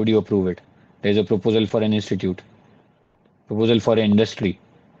 Would you approve it? There is a proposal for an institute, proposal for an industry.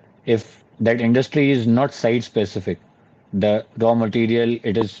 If that industry is not site specific, the raw material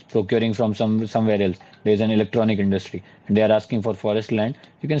it is procuring from somewhere else. There is an electronic industry and they are asking for forest land.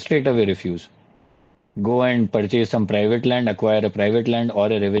 You can straight away refuse. Go and purchase some private land, acquire a private land or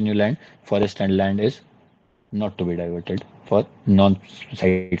a revenue land. Forest and land is not to be diverted for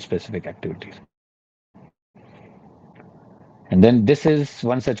non-site specific activities. And then this is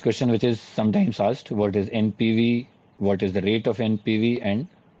one such question which is sometimes asked: what is NPV? What is the rate of NPV? And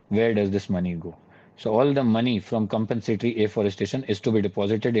where does this money go? So all the money from compensatory afforestation is to be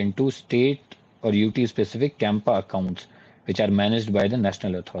deposited into state or UT specific CAMPA accounts, which are managed by the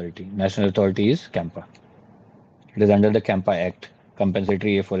national authority. National authority is CAMPA. It is under the CAMPA Act,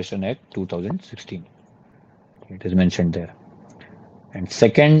 Compensatory Afforestation Act 2016. It is mentioned there. And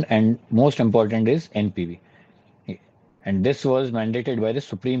second and most important is NPV. And this was mandated by the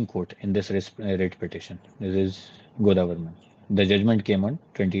Supreme Court in this writ petition. This is Godavarman. The judgment came on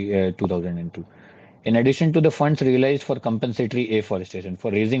 2002. In addition to the funds realized for compensatory afforestation,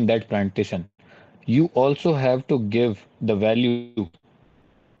 for raising that plantation, you also have to give the value,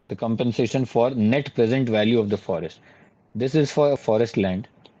 the compensation for net present value of the forest. This is for forest land.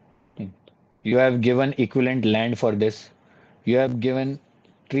 You have given equivalent land for this. You have given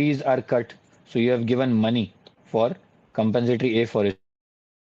trees are cut, so you have given money for compensatory afforestation.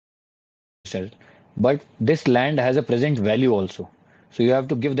 But this land has a present value also. So you have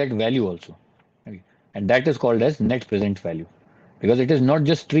to give that value also. Okay. And that is called as net present value. Because it is not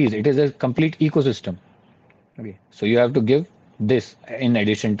just trees, it is a complete ecosystem. Okay. So you have to give this in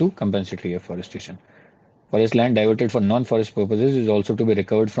addition to compensatory afforestation. Forest land diverted for non-forest purposes is also to be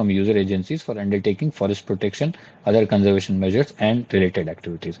recovered from user agencies for undertaking forest protection, other conservation measures, and related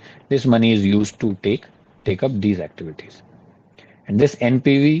activities. This money is used to take up these activities. And this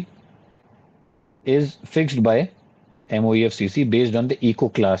NPV is fixed by MOEFCC based on the eco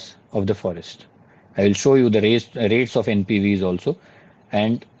class of the forest. I will show you the rates of NPVs also.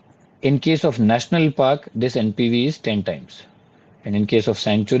 And in case of national park, this NPV is 10 times. And in case of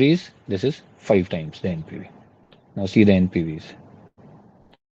sanctuaries, this is 5 times the NPV. Now see the NPVs.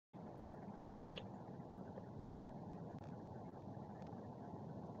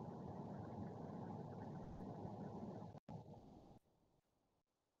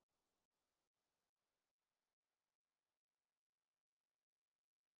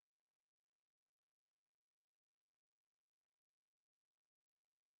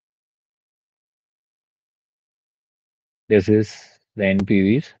 This is the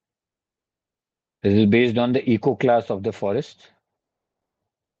NPVs. This is based on the eco class of the forest.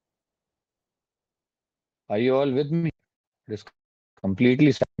 Are you all with me? It is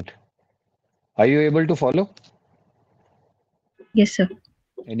completely silent. Are you able to follow? Yes, sir.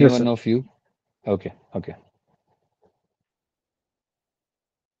 Any Yes, one sir. of you? Okay, okay.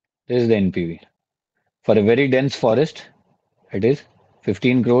 This is the NPV. For a very dense forest, it is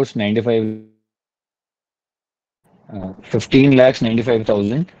 15 crores 95 15 lakhs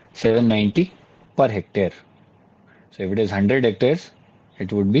 95,790 per hectare. So if it is 100 hectares,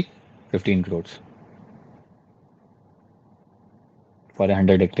 it would be 15 crores for a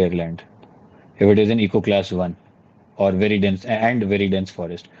 100-hectare land. If it is an eco class 1 or very dense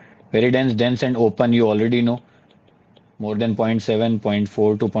forest. Very dense and open, you already know, more than 0.7, zero point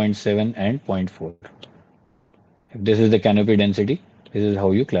 0.4 to zero point 0.7 and zero point 0.4. If this is the canopy density, this is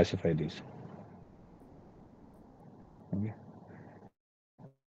how you classify these. Okay.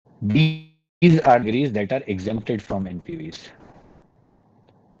 These are the categories that are exempted from NPVs.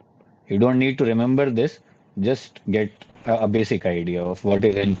 You don't need to remember this, just get a basic idea of what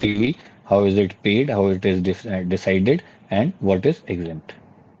is NPV, how is it paid, how it is decided, and what is exempt.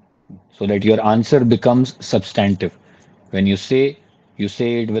 So that your answer becomes substantive. When you say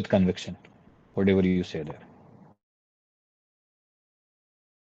it with conviction, whatever you say there.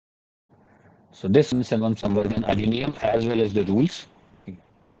 So this Samvam Samvardhan Adhiniyam as well as the rules.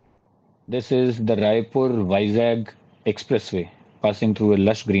 This is the Raipur-Vizag Expressway passing through a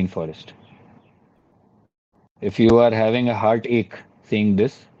lush green forest. If you are having a heartache seeing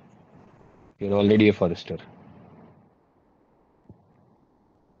this, you're already a forester.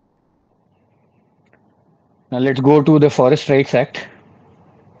 Now let's go to the Forest Rights Act.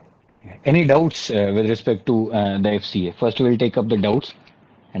 Any doubts with respect to the FCA? First, we'll take up the doubts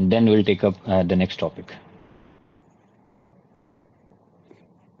and then we'll take up the next topic.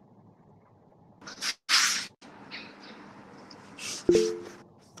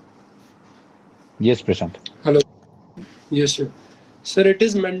 Yes, Prashant. Hello. Yes, sir. Sir, it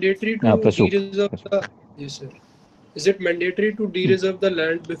is mandatory to Prasuk. de-reserve the. Yes, sir. Is it mandatory to de-reserve the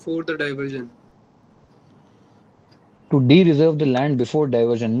land before the diversion? To de-reserve the land before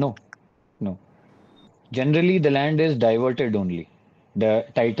diversion? No, no. Generally, the land is diverted only. The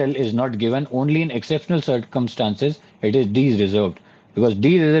title is not given only in exceptional circumstances. It is de-reserved because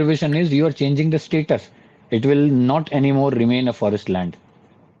de-reservation is you are changing the status. It will not anymore remain a forest land.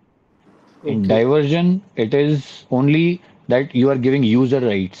 In Okay. diversion, it is only that you are giving user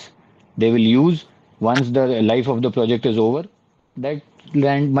rights. They will use once the life of the project is over. That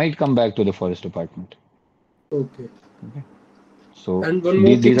land might come back to the forest department. Okay. Okay. So And one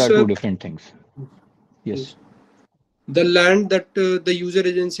more thing, these are two sir. different things. Yes. Yes. The land that the user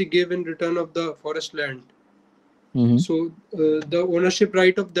agency gave in return of the forest land. Mhm. So the ownership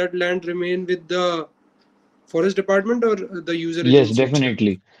right of that land remain with the forest department or the user Yes, agency itself?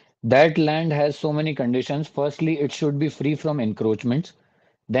 definitely. That land has so many conditions. Firstly, it should be free from encroachments.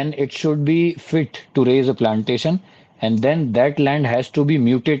 Then it should be fit to raise a plantation. And then that land has to be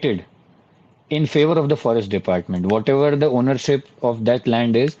mutated in favor of the forest department. Whatever the ownership of that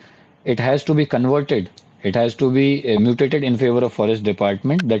land is, it has to be converted. It has to be mutated in favor of forest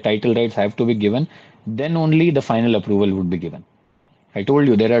department. The title rights have to be given. Then only the final approval would be given. I told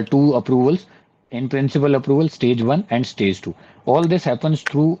you there are two approvals, in principle approval, stage 1 and stage 2. All this happens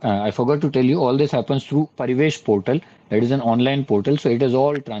through, I forgot to tell you, all this happens through Parivesh portal. That is an online portal, so it is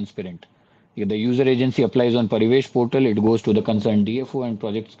all transparent. If the user agency applies on Parivesh portal, it goes to the concerned DFO and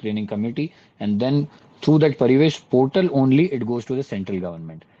project screening committee, and then through that Parivesh portal only it goes to the central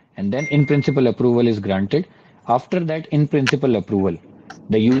government. And then in principle approval is granted. After that in principle approval,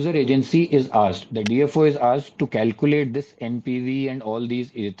 the user agency is asked, the DFO is asked to calculate this NPV and all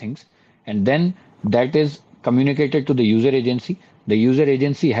these things, and then that is communicated to the user agency. The user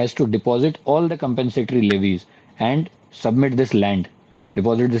agency has to deposit all the compensatory levies and submit this land,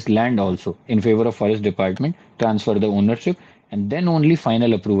 deposit this land also in favor of forest department, transfer the ownership, and then only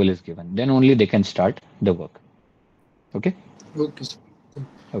final approval is given. Then only they can start the work. Okay? Okay, sir.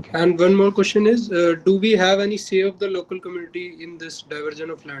 Okay. And one more question is, do we have any say of the local community in this diversion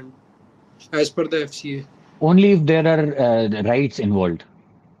of land as per the FCA? Only if there are rights involved.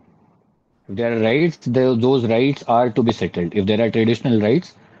 If there are rights, those rights are to be settled. If there are traditional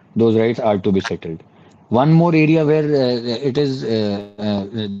rights, those rights are to be settled. One more area where it is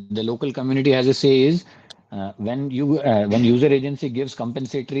the local community has a say is when user agency gives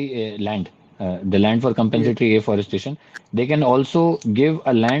compensatory land, the land for Yes. compensatory afforestation, they can also give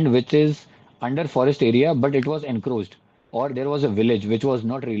a land which is under forest area, but it was encroached, or there was a village which was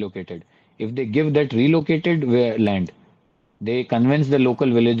not relocated. If they give that relocated land, they convince the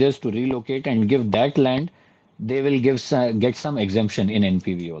local villagers to relocate and give that land. They will get some exemption in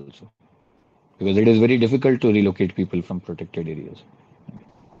NPV also, because it is very difficult to relocate people from protected areas.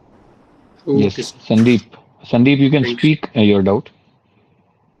 Yes, Okay, sir. Sandeep. Sandeep, you can Thanks. speak your doubt.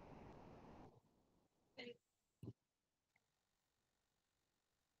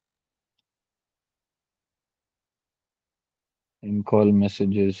 In call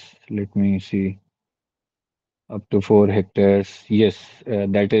messages, let me see. Up to 4 hectares. Yes,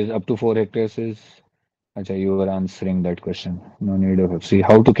 that is up to 4 hectares is. Acha, you were answering that question. No need of see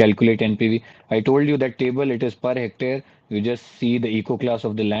how to calculate NPV. I told you that table. It is per hectare. You just see the eco class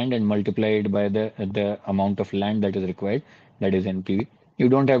of the land and multiply it by the amount of land that is required. That is NPV. You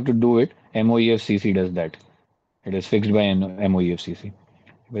don't have to do it. MOEFCC does that. It is fixed by MOEFCC.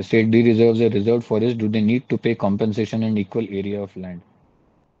 If a state reserves a reserved forest, do they need to pay compensation and equal area of land?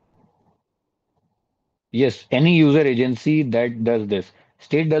 Yes, any user agency that does this.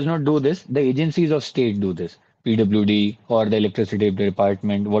 State does not do this. The agencies of state do this. PWD or the electricity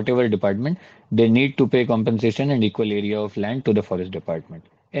department, whatever department, they need to pay compensation and equal area of land to the forest department.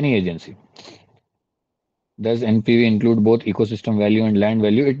 Any agency. Does NPV include both ecosystem value and land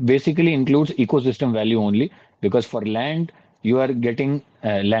value? It basically includes ecosystem value only, because for land, you are getting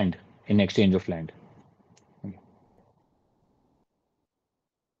land in exchange of land.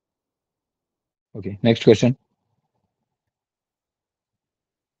 Okay, next question.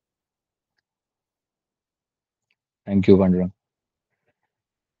 Thank you, Vandra.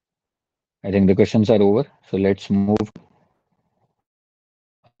 I think the questions are over. So let's move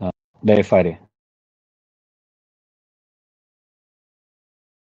the FRA.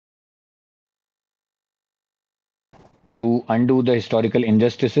 To undo the historical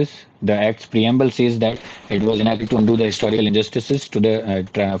injustices. The Act's preamble says that it was enacted to undo the historical injustices to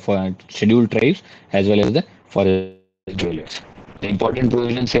the for scheduled tribes as well as the forest dwellers. The important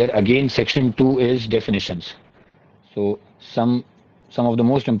provisions here, again, Section 2 is definitions. So some of the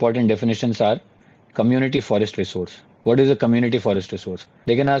most important definitions are community forest resource. What is a community forest resource?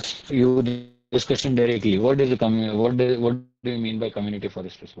 They can ask you this question directly. What do you mean by community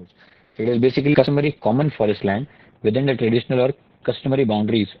forest resource? It is basically customary common forest land within the traditional or customary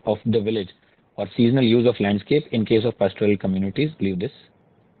boundaries of the village or seasonal use of landscape in case of pastoral communities. Leave this,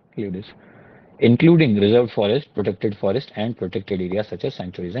 including reserved forest, and protected areas such as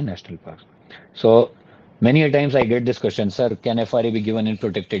sanctuaries and national parks. So many a times I get this question, sir, can FRA be given in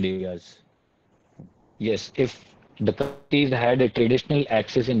protected areas? Yes, if the communities had a traditional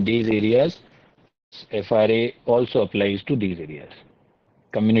access in these areas, FRA also applies to these areas.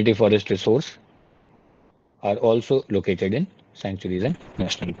 Community forest resource are also located in sanctuaries and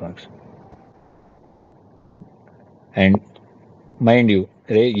national parks. And mind you,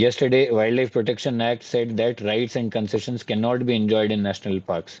 yesterday Wildlife Protection Act said that rights and concessions cannot be enjoyed in national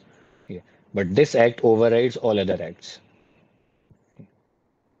parks. Yeah. But this act overrides all other acts.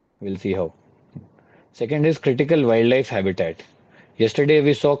 We'll see how. Second is critical wildlife habitat. Yesterday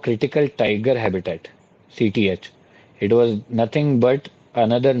we saw critical tiger habitat, CTH. It was nothing but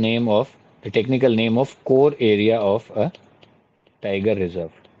another name of the technical name of core area of a tiger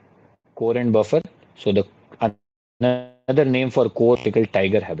reserve. Core and buffer. So the another name for core critical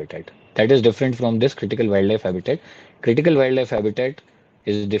tiger habitat. That is different from this critical wildlife habitat. Critical wildlife habitat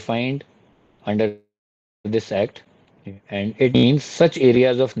is defined under this act, and it means such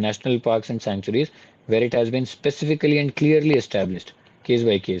areas of national parks and sanctuaries where it has been specifically and clearly established case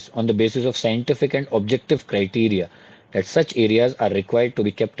by case on the basis of scientific and objective criteria that such areas are required to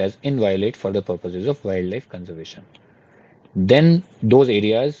be kept as inviolate for the purposes of wildlife conservation. Then those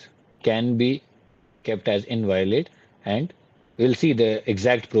areas can be kept as inviolate, and we'll see the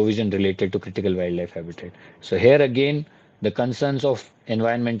exact provision related to critical wildlife habitat. So here again, the concerns of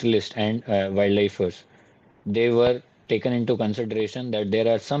environmentalists and wildlifers, they were taken into consideration that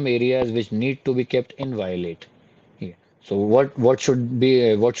there are some areas which need to be kept inviolate. Yeah. So what should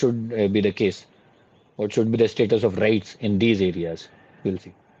be the case? What should be the status of rights in these areas? We'll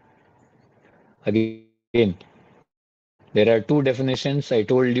see. Again, there are two definitions. I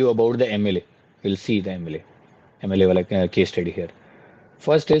told you about the MLA. We'll see the MLA wala case study here.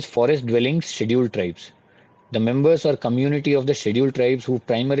 First is forest dwellings scheduled tribes. the members or community of the scheduled tribes who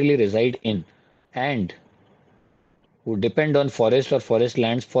primarily reside in and who depend on forest or forest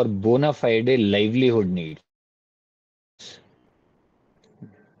lands for bona fide livelihood needs.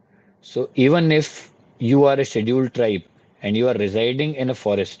 So even if you are a scheduled tribe and you are residing in a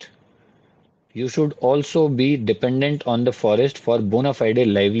forest, you should also be dependent on the forest for bona fide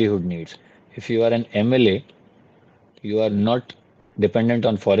livelihood needs. If you are an MLA, you are not dependent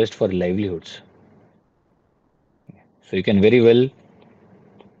on forest for livelihoods. So you can very well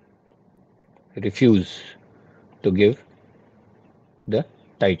refuse to give the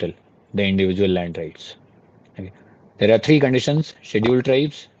title, the individual land rights. Okay. There are three conditions: scheduled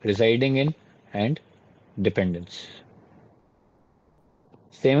tribes, residing in, and dependence.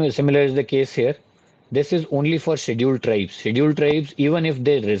 Similar is the case here. This is only for scheduled tribes. Scheduled tribes, even if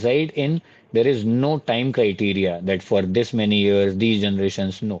they reside in, there is no time criteria that for this many years, these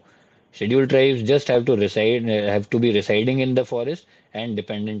generations, no. Scheduled tribes just have to reside, have to be residing in the forest and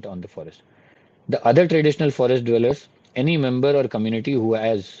dependent on the forest. The other traditional forest dwellers, any member or community who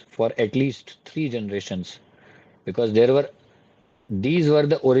has for at least three generations, because these were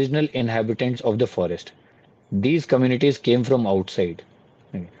the original inhabitants of the forest. These communities came from outside.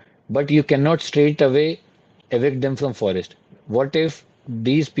 Okay. But you cannot straight away evict them from forest. What if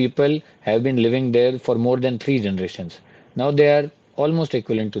these people have been living there for more than three generations? Now they are almost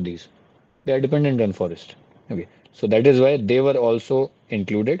equivalent to these. They are dependent on forest. Okay. So that is why they were also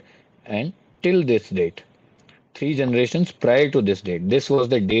included. And till this date, three generations prior to this date, this was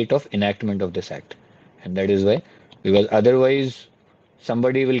the date of enactment of this act. And that is why, because otherwise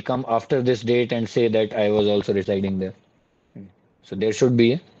somebody will come after this date and say that I was also residing there. So there should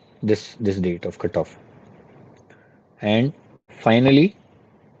be this date of cutoff. And finally,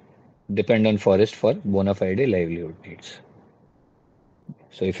 depend on forest for bona fide livelihood needs.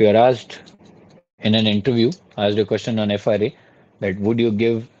 So if you are asked in an interview, asked a question on FRA that would you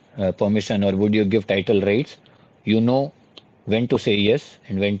give permission or would you give title rights, you know when to say yes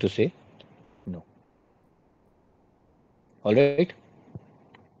and when to say no. All right.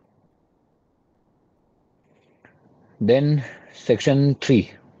 Then section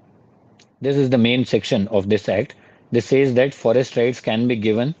 3. This is the main section of this act. This says that forest rights can be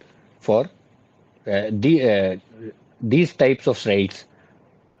given for these types of rights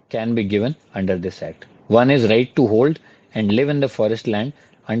can be given under this act. One is right to hold and live in the forest land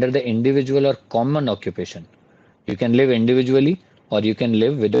under the individual or common occupation. You can live individually or you can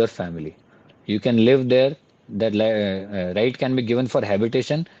live with your family. You can live there. That right can be given for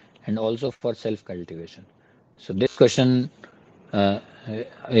habitation and also for self-cultivation. So this question uh,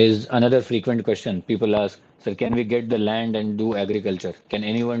 is another frequent question. People ask, sir, can we get the land and do agriculture? Can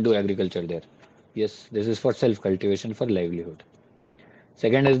anyone do agriculture there? Yes, this is for self-cultivation for livelihood.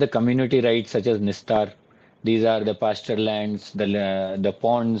 Second is the community rights such as Nistar. These are the pasture lands, the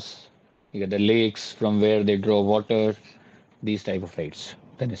ponds, the lakes from where they draw water, these type of rights,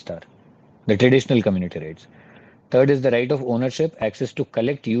 the Nistar. The traditional community rights. Third is the right of ownership, access to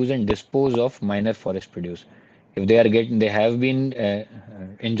collect, use, and dispose of minor forest produce. If they have been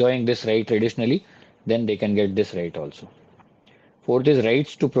enjoying this right traditionally, then they can get this right also. Fourth is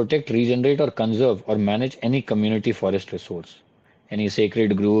rights to protect, regenerate, or conserve or manage any community forest resource. Any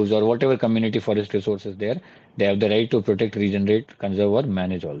sacred groves or whatever community forest resource is there, they have the right to protect, regenerate, conserve, or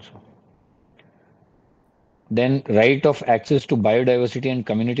manage also. Then right of access to biodiversity and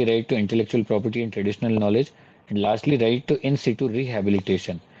community right to intellectual property and traditional knowledge. And lastly, right to in situ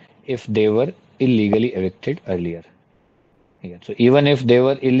rehabilitation if they were illegally evicted earlier. Yeah. So even if they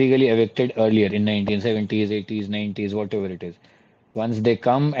were illegally evicted earlier in 1970s, 80s, 90s, whatever it is, once they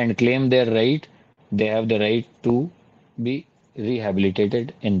come and claim their right, they have the right to be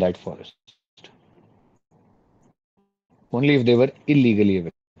rehabilitated in that forest. Only if they were illegally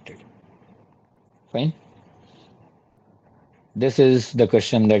evicted. Fine. This is the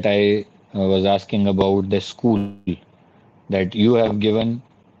question that I was asking about the school that you have given.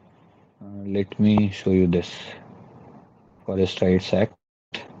 Let me show you this Forest Rights Act,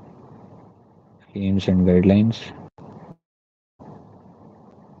 schemes and guidelines.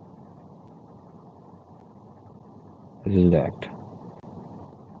 This is the act.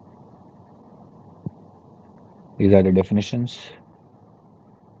 These are the definitions.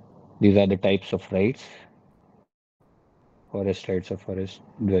 These are the types of rights. Forest rights of forest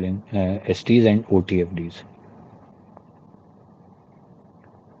dwelling, STs and OTFDs.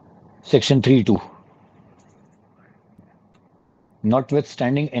 Section 3.2.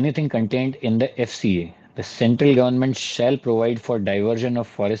 Notwithstanding anything contained in the FCA, the central government shall provide for diversion of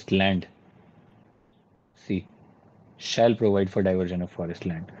forest land. See, shall provide for diversion of forest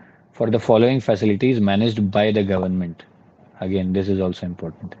land for the following facilities managed by the government. Again, this is also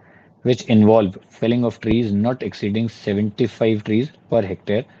important, which involve felling of trees not exceeding 75 trees per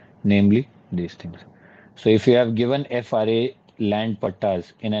hectare, namely these things. So if you have given FRA land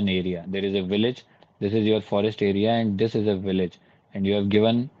pattas in an area, there is a village, this is your forest area, and this is a village, and you have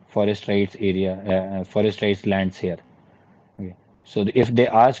given forest rights lands here. Okay. So if they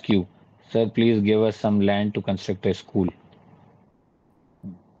ask you, sir, please give us some land to construct a school,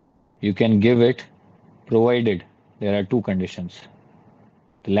 you can give it, provided there are two conditions.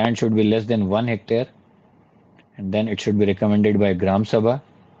 The land should be less than 1 hectare, and then it should be recommended by Gram Sabha.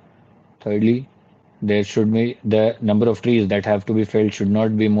 Thirdly, there should be the number of trees that have to be felled should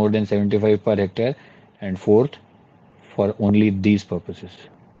not be more than 75 per hectare. And fourth, for only these purposes.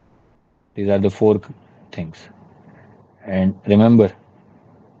 These are the four things. And remember,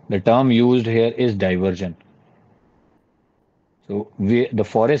 the term used here is diversion. So the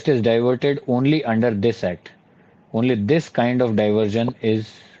forest is diverted only under this act. Only this kind of diversion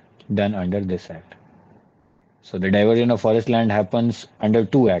is done under this act. So the diversion of forest land happens under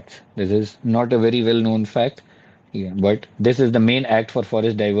two acts. This is not a very well known fact, yeah, but this is the main act for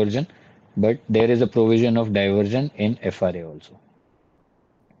forest diversion. But there is a provision of diversion in FRA also.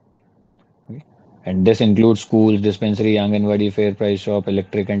 Okay. And this includes schools, dispensary, Anganwadi, fair price shop,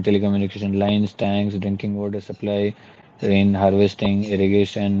 electric and telecommunication lines, tanks, drinking water supply, rain harvesting,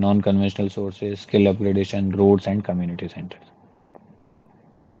 irrigation, non-conventional sources, skill upgradation, roads and community centers.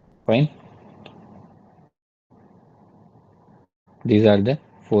 Fine. These are the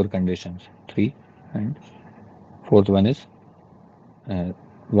four conditions. Three and fourth one is uh,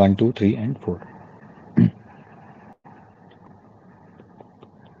 1, 2, 3, and 4.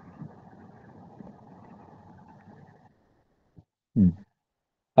 Hmm.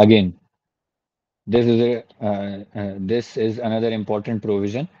 Again, this is another important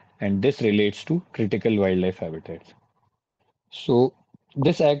provision, and this relates to critical wildlife habitats. So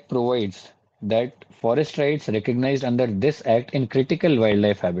this act provides that forest rights recognized under this act in critical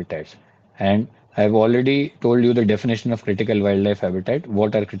wildlife habitats. And I've already told you the definition of critical wildlife habitat.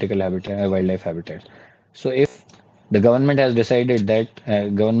 What are wildlife habitats? So if the government has decided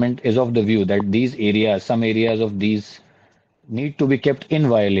that government is of the view that these areas, some areas of these need to be kept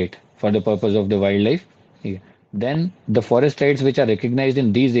inviolate for the purpose of the wildlife, yeah, then the forest rights which are recognized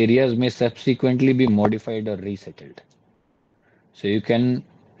in these areas may subsequently be modified or resettled. So you can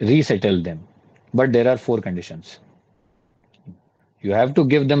resettle them. But there are four conditions. You have to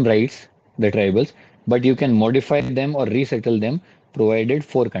give them rights, the tribals, but you can modify them or resettle them provided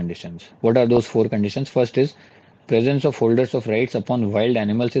four conditions. What are those four conditions? First is presence of holders of rights upon wild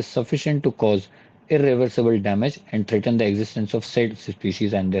animals is sufficient to cause irreversible damage and threaten the existence of said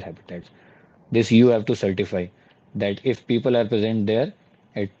species and their habitats. This you have to certify that if people are present there,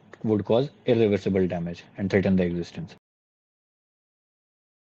 it would cause irreversible damage and threaten the existence.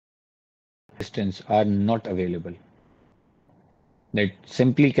 Existence are not available, that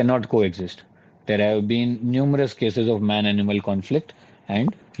simply cannot coexist. There have been numerous cases of man-animal conflict,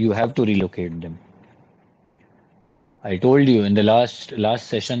 and you have to relocate them. I told you in the last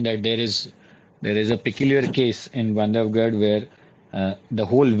session that there is a peculiar case in Bandhavgarh where the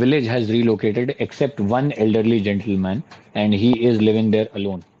whole village has relocated except one elderly gentleman, and he is living there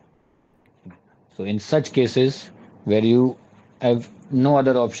alone. So in such cases where you have no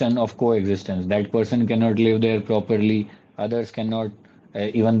other option of coexistence, that person cannot live there properly, others cannot,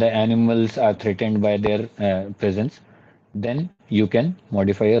 even the animals are threatened by their presence, then you can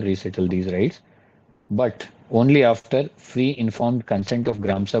modify or resettle these rights, but only after free informed consent of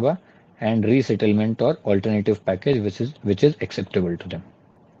Gram Sabha and resettlement or alternative package which is acceptable to them.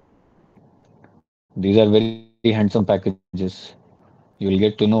 These are very handsome packages. You'll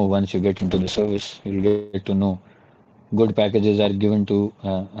get to know once you get into the service. You'll get to know good packages are given to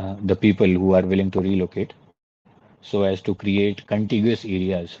the people who are willing to relocate so as to create contiguous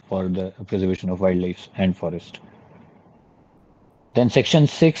areas for the preservation of wildlife and forest. Then section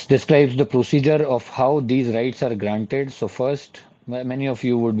 6 describes the procedure of how these rights are granted. So first, many of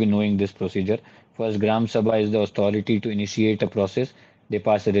you would be knowing this procedure. First, Gram Sabha is the authority to initiate a process. They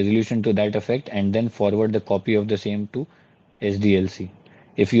pass a resolution to that effect and then forward the copy of the same to SDLC.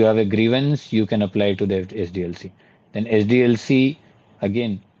 If you have a grievance, you can apply to the SDLC. Then SDLC,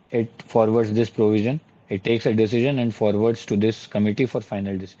 again, it forwards this provision. It takes a decision and forwards to this committee for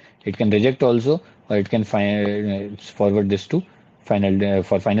final decision. It can reject also, or it can forward this to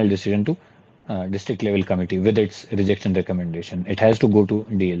final decision to district level committee with its rejection recommendation. It has to go to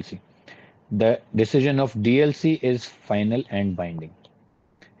DLC. The decision of DLC is final and binding.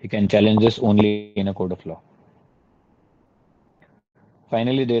 You can challenge this only in a court of law.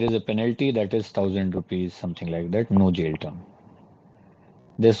 Finally, there is a penalty that is 1,000 rupees, something like that, no jail term.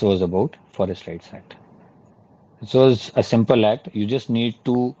 This was about Forest Rights Act. It was a simple act. You just need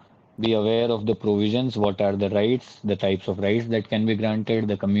to be aware of the provisions, what are the rights, the types of rights that can be granted,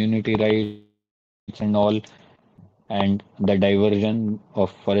 the community rights and all, and the diversion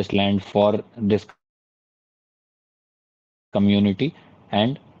of forest land for this community,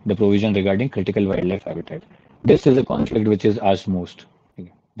 and the provision regarding critical wildlife habitat. This is a conflict which is asked most.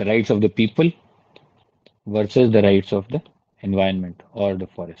 The rights of the people versus the rights of the environment or the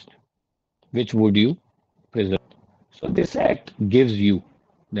forest. Which would you preserve? So this act gives you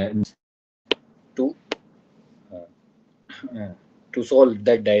the chance to uh, to solve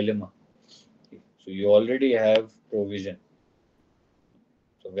that dilemma. So you already have provision.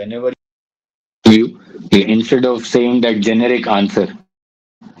 So whenever you, instead of saying that generic answer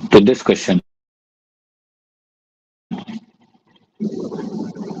to this question,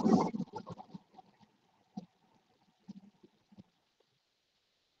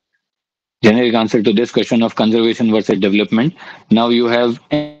 generic answer to this question of conservation versus development, now you have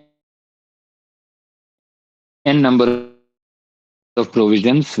n number of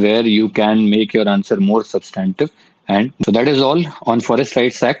provisions where you can make your answer more substantive and so that is all on Forest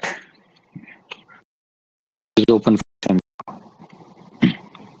Rights Act. So that is all on Forest Rights Act. Is open for questions.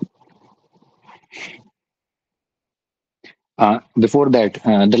 Before that,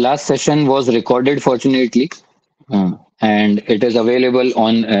 the last session was recorded, fortunately, and it is available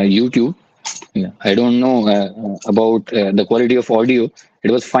on YouTube. Yeah, I don't know about the quality of audio.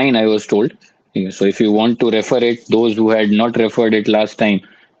 It was fine, I was told. Yeah, so if you want to refer it, those who had not referred it last time,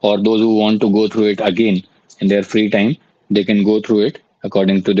 or those who want to go through it again in their free time, they can go through it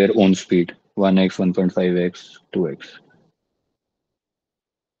according to their own speed, 1x, 1.5x, 2x.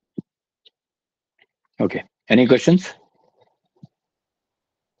 Okay. Any questions?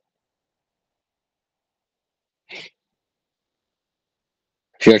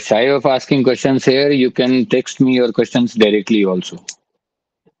 If you're shy of asking questions here, you can text me your questions directly also.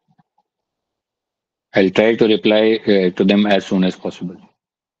 I'll try to reply to them as soon as possible.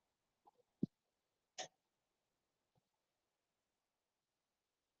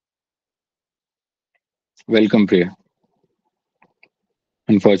 Welcome, Priya.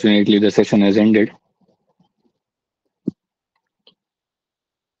 Unfortunately, the session has ended.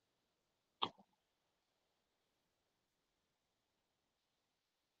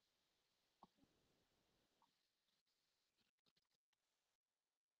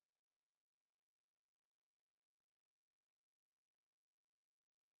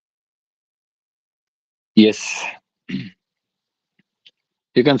 Yes,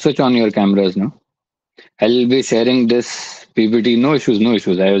 you can switch on your cameras now. I'll be sharing this PPT. No issues, no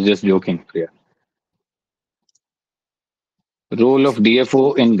issues. I was just joking, Priya. Role of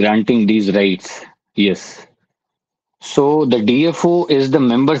DFO in granting these rights. Yes. So the DFO is the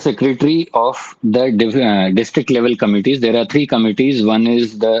member secretary of the district level committees. There are three committees. One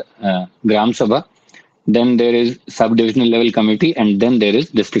is the Gram Sabha, then there is sub-divisional level committee, and then there is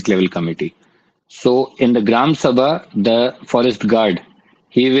district level committee. So in the Gram Sabha, the forest guard,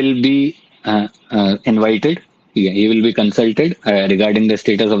 he will be invited. He will be consulted regarding the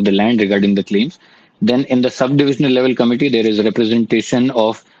status of the land, regarding the claims. Then in the sub-divisional level committee, there is a representation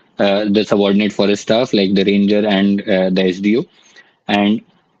of the subordinate forest staff like the ranger and the SDO. And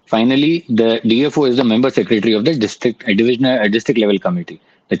finally, the DFO is the member secretary of the district level committee.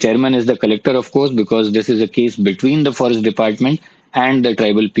 The chairman is the collector, of course, because this is a case between the forest department and the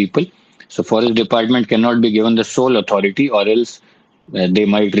tribal people. So forest department cannot be given the sole authority, or else they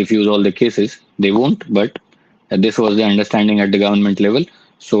might refuse all the cases. They won't, but this was the understanding at the government level.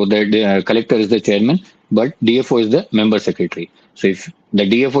 So the collector is the chairman, but DFO is the member secretary. So if the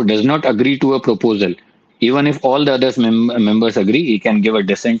DFO does not agree to a proposal, even if all the other members agree, he can give a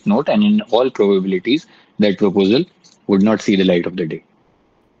dissent note, and in all probabilities, that proposal would not see the light of the day.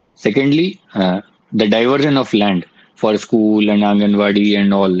 Secondly, the diversion of land for school and Anganwadi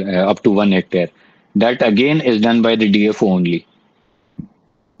and all up to 1 hectare. That again is done by the DFO only.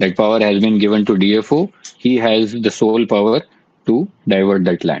 That power has been given to DFO. He has the sole power to divert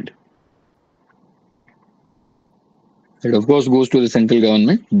that land. It of course goes to the central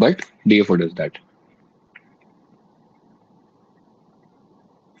government, but DFO does that.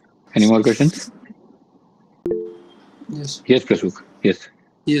 Any more questions? Yes. Yes, Prasuk. Yes.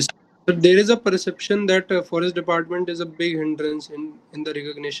 Yes. But there is a perception that forest department is a big hindrance in the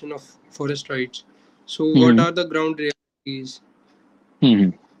recognition of forest rights. So what Hmm. are the ground realities? Hmm.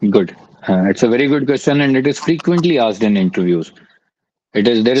 Good. It's a very good question, and it is frequently asked in interviews. It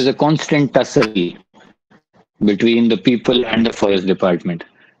is there is a constant tussle between the people and the forest department.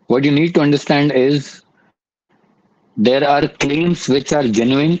 What you need to understand is there are claims which are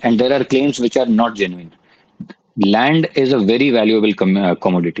genuine and there are claims which are not genuine. Land is a very valuable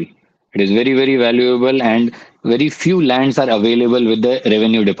commodity. It is very, very valuable, and very few lands are available with the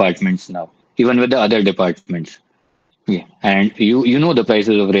revenue departments now, even with the other departments. Yeah. And you know the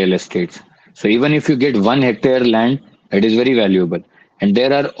prices of real estates. So even if you get 1 hectare land, it is very valuable. And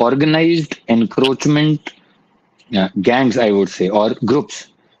there are organized encroachment gangs, I would say, or groups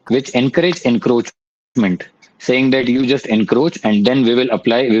which encourage encroachment, saying that you just encroach and then we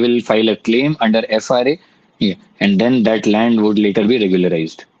will file a claim under FRA, yeah, and then that land would later be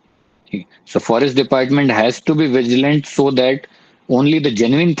regularized. Yeah. So forest department has to be vigilant so that only the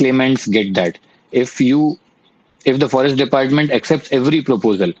genuine claimants get that. If you if the forest department accepts every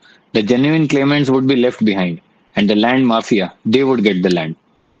proposal, the genuine claimants would be left behind, and the land mafia, they would get the land.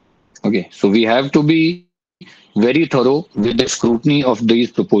 Okay, so we have to be very thorough with the scrutiny of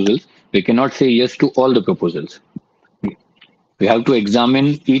these proposals. We cannot say yes to all the proposals. We have to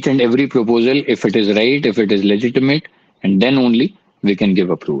examine each and every proposal if it is right, if it is legitimate, and then only we can give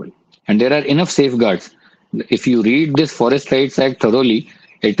approval. And there are enough safeguards. If you read this Forest Rights Act thoroughly,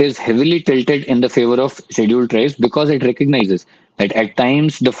 it is heavily tilted in the favor of scheduled tribes because it recognizes that at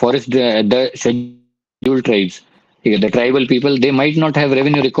times the scheduled tribes, yeah, the tribal people, they might not have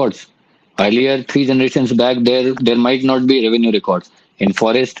revenue records. Earlier, 3 generations back, there might not be revenue records. In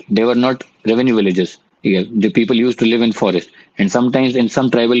forest, they were not revenue villages. Yeah, the people used to live in forest, and sometimes in some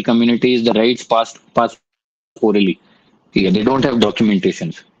tribal communities, the rights pass orally. Yeah, they don't have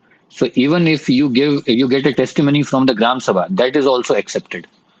documentations. So even if you get a testimony from the Gram Sabha, that is also accepted.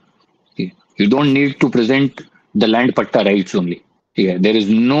 Yeah. You don't need to present the land patta rights only. Yeah, there is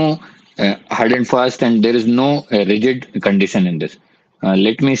no hard and fast, and there is no rigid condition in this.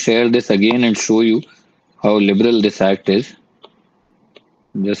 Let me share this again and show you how liberal this act is.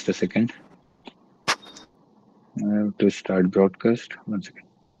 Just a second. I have to start broadcast. One second.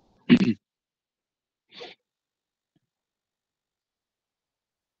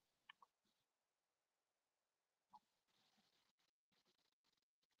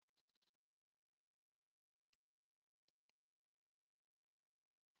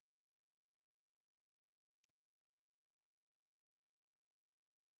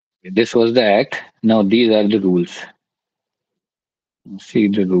 This was the act. Now these are the rules. See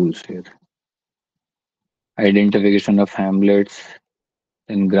the rules here. Identification of hamlets,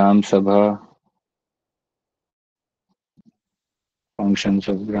 then Gram Sabha, functions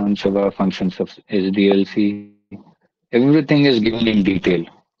of Gram Sabha, functions of SDLC. Everything is given in detail.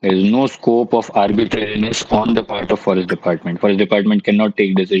 There is no scope of arbitrariness on the part of Forest Department. Forest Department cannot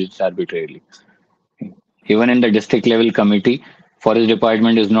take decisions arbitrarily. Even in the district level committee, Forest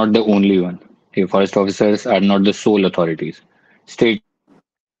Department is not the only one. The forest officers are not the sole authorities. State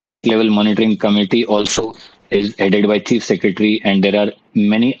level monitoring committee also is headed by chief secretary, and there are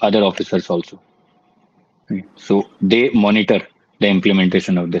many other officers also. So they monitor the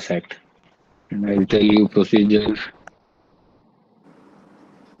implementation of this act. And I'll tell you procedure.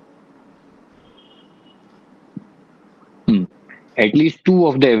 Hmm. At least two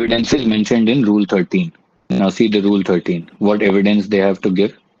of the evidences mentioned in Rule 13. Now see the Rule 13. What evidence they have to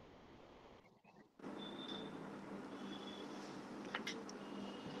give?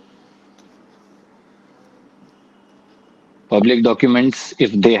 Public documents,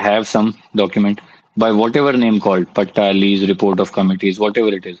 if they have some document, by whatever name called, patta, lease, report of committees, whatever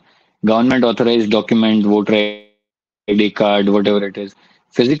it is. Government authorized document, voter ID card, whatever it is.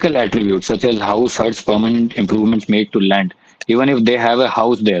 Physical attributes such as house, huts, permanent improvements made to land. Even if they have a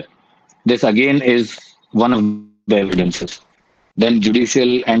house there, this again is one of the evidences. Then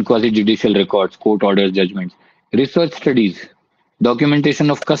judicial and quasi-judicial records, court orders, judgments, research studies, documentation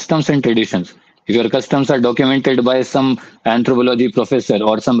of customs and traditions. If your customs are documented by some anthropology professor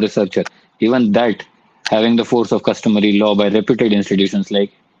or some researcher, even that having the force of customary law by reputed institutions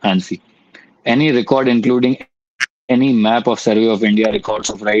like ANSI. Any record, including any map of Survey of India,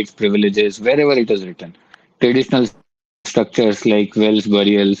 records of rights, privileges, wherever it is written, traditional structures like wells,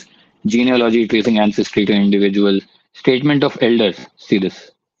 burials, genealogy tracing ancestry to individuals, statement of elders. See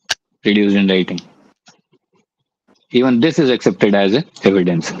this, reduced in writing. Even this is accepted as a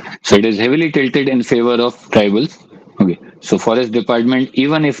evidence. So it is heavily tilted in favor of tribals. Okay. So forest department,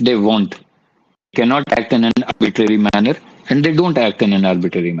 even if they want, they cannot act in an arbitrary manner, and they don't act in an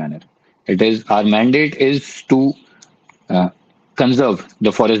arbitrary manner. It is our mandate is to uh, conserve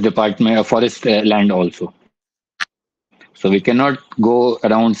the forest department, forest land also. So we cannot go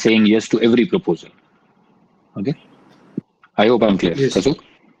around saying yes to every proposal. Okay. I hope I'm clear. Yes. Ashok?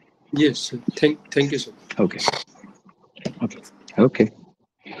 Yes, sir. Thank you, sir. Okay. Okay. Okay.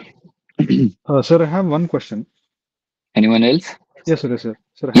 Sir, I have one question. Anyone else? Yes, sir. Yes, sir.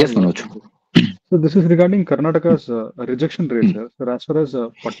 Sir, I have Yes, one. Manoj. So this is regarding Karnataka's rejection rate, Hmm. sir. Sir, as far as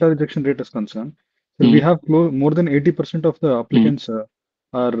patta rejection rate is concerned, sir, we Hmm. have more than 80% of the Hmm. applicants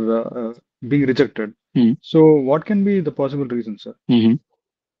are being rejected. Hmm. So what can be the possible reason, sir? Hmm.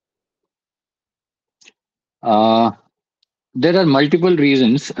 Uh, there are multiple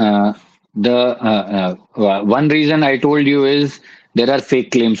reasons. One reason I told you is there are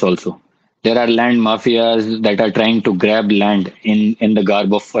fake claims also. There are land mafias that are trying to grab land in the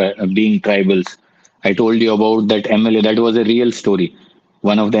garb of being tribals. I told you about that MLA. That was a real story.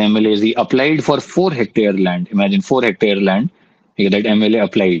 One of the MLAs, he applied for 4 hectare land. Imagine 4 hectare land. That MLA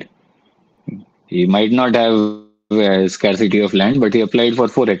applied. He might not have scarcity of land, but he applied for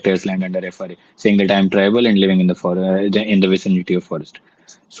 4 hectares land under FRA, saying that I am tribal and living in the in the vicinity of forest.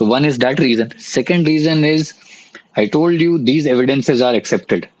 So one is that reason. Second reason is I told you these evidences are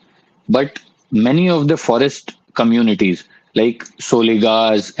accepted, but many of the forest communities like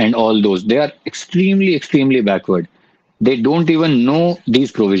Soligas and all those, they are extremely backward. They don't even know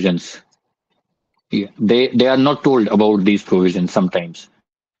these provisions. Yeah. They are not told about these provisions sometimes.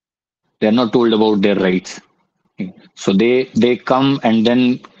 They are not told about their rights. So they come and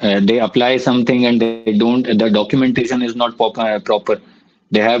then they apply something and they don't. The documentation is not proper.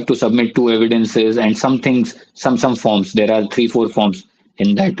 They have to submit 2 evidences and some things, some forms. There are 3 4 forms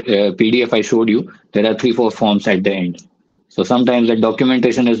in that PDF I showed you. There are 3 4 forms at the end. So sometimes the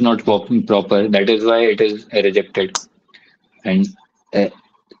documentation is not proper. That is why it is rejected. And uh,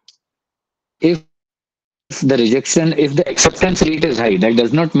 if the rejection, if the acceptance rate is high, that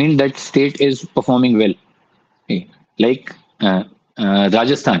does not mean that state is performing well. Like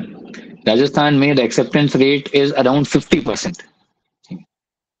Rajasthan may the acceptance rate is around 50%,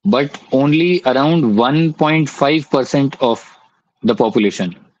 but only around 1.5% of the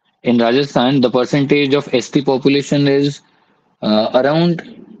population. In Rajasthan, the percentage of ST population is around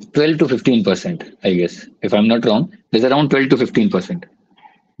 12 to 15%, I guess. If I'm not wrong, there's around 12 to 15%.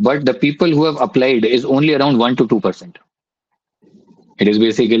 But the people who have applied is only around 1 to 2%. It is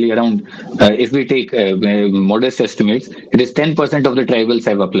basically around, if we take modest estimates, it is 10% of the tribals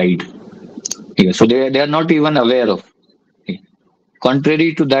have applied. Yeah, so they are not even aware of. Yeah.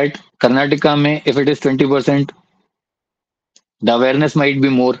 Contrary to that, Karnataka may, if it is 20%, the awareness might be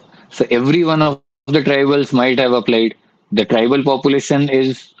more. So every one of the tribals might have applied. The tribal population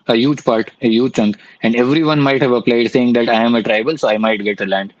is a huge part, a huge chunk, and everyone might have applied saying that I am a tribal, so I might get a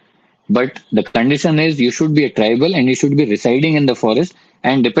land. But the condition is you should be a tribal and you should be residing in the forest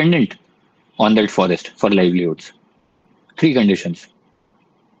and dependent on that forest for livelihoods. 3 conditions.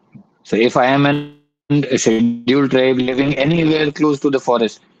 So if I am a scheduled tribe living anywhere close to the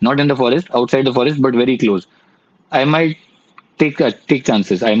forest, not in the forest, outside the forest, but very close, I might take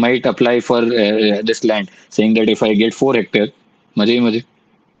chances. I might apply for this land, saying that if I get 4 hectare, maje hi maje.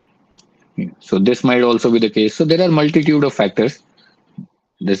 So this might also be the case. So there are multitude of factors.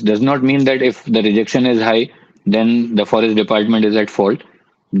 This does not mean that if the rejection is high, then the forest department is at fault.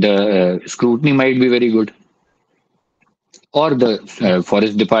 The scrutiny might be very good, or the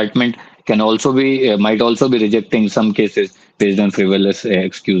forest department can also be might also be rejecting some cases based on frivolous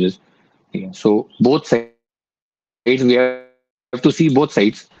excuses. Yeah. So both sides, we have to see both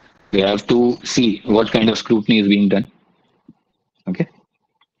sides. We have to see what kind of scrutiny is being done. Okay.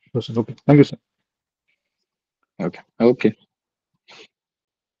 Yes, sir. Okay. Thank you, sir. Okay.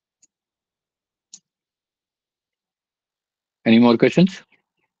 Any more questions?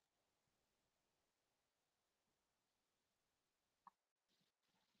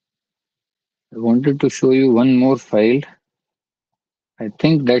 I wanted to show you one more file. I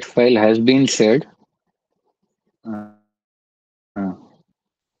think that file has been shared on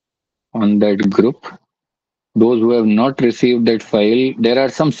that group. Those who have not received that file, there are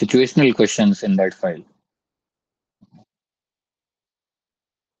some situational questions in that file.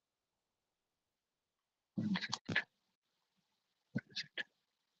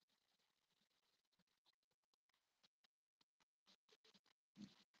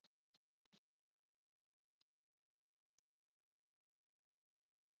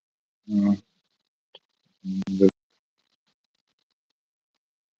 Uh,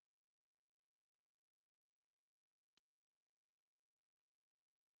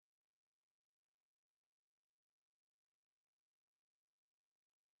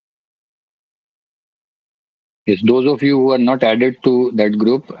 Yes, those of you who are not added to that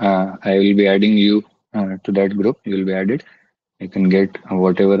group, I will be adding you to that group. You will be added. You can get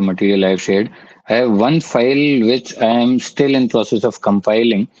whatever material I have shared. I have one file which I am still in process of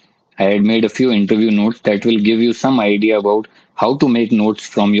compiling. I had made a few interview notes that will give you some idea about how to make notes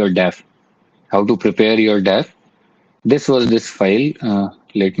from your DAF, how to prepare your DAF. This was this file.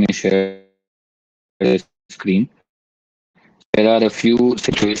 Let me share the screen. There are a few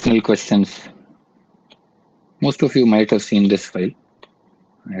situational questions. Most of you might have seen this file.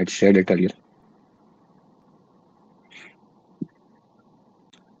 I had shared it earlier.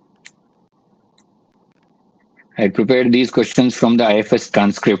 I prepared these questions from the IFS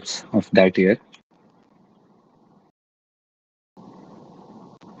transcripts of that year.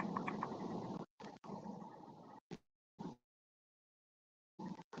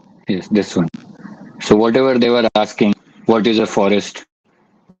 Yes, this one. So whatever they were asking, what is a forest?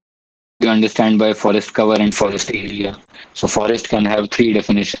 What do you understand by forest cover and forest area? So forest can have three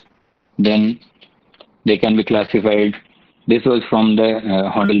definitions. Then they can be classified. This was from the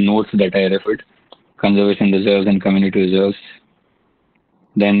Honorable notes that I referred. Conservation reserves and community reserves.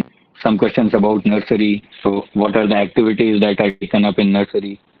 Then some questions about nursery. So what are the activities that are taken up in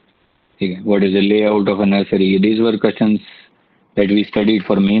nursery? Okay, what is the layout of a nursery? These were questions that we studied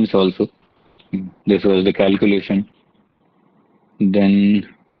for mains also. This was the calculation. Then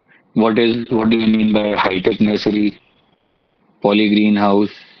what do you mean by high-tech nursery, poly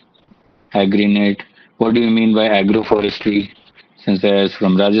greenhouse, agrinet? What do you mean by agroforestry? Since I was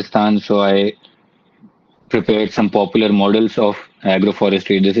from Rajasthan, so I prepared some popular models of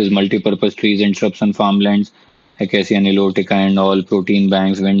agroforestry. This is multi-purpose trees and shrubs on farmlands, acacia nilotica and all, protein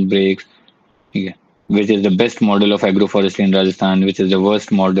banks, windbreaks. Yeah. Which is the best model of agroforestry in Rajasthan, which is the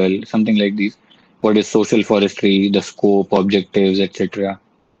worst model, something like these. What is social forestry, the scope, objectives, etc.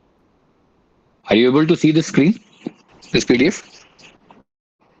 Are you able to see the screen, this PDF?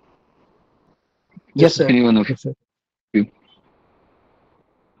 Yes, sir. Any one of Yes, sir. you?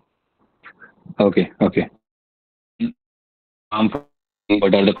 Okay, okay. Then farm forestry,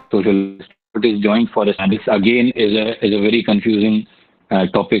 what are the social forestry? What is joint forest? And this again is a very confusing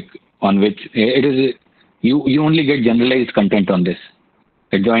topic on which it is you only get generalized content on this.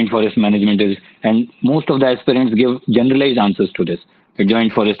 The joint forest management is, and most of the aspirants give generalized answers to this. The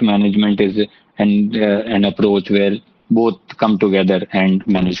joint forest management is an approach where both come together and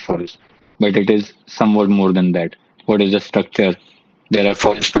manage forest. But it is somewhat more than that. What is the structure? There are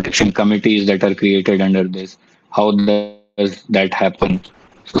forest protection committees that are created under this. How does that happen?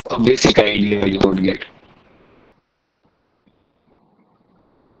 So a basic idea you would get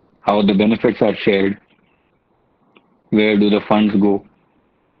how the benefits are shared, where do the funds go,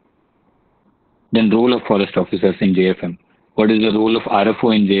 then role of forest officers in JFM. What is the role of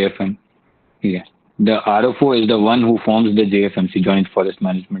RFO in JFM? Yeah. The RFO is the one who forms the JFMC, Joint Forest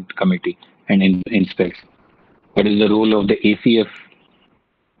Management Committee, and inspects. What is the role of the ACF?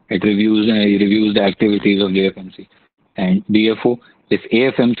 It reviews the activities of JFMC. And DFO, this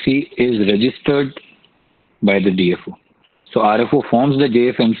AFMC is registered by the DFO. So RFO forms the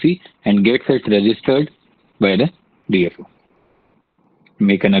JFMC and gets it registered by the DFO.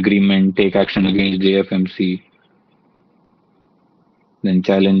 Make an agreement, take action against JFMC, then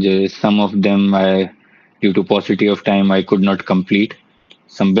challenges. Some of them, due to paucity of time, I could not complete.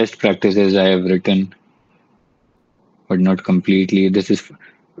 Some best practices I have written, but not completely.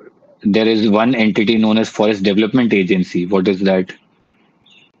 There is one entity known as Forest Development Agency. What is that?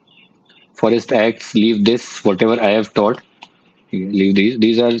 Forest Acts leave this, whatever I have taught, leave these.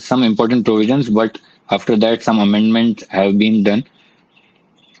 These are some important provisions, but after that, some amendments have been done.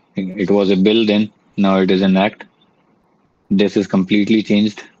 It was a bill then, now it is an act. This is completely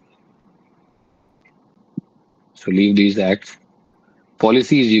changed. So leave these acts.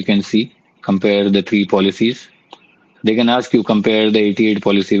 Policies you can see, compare the three policies. They can ask you compare the 88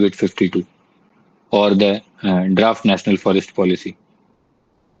 policy with 52 or the draft National Forest Policy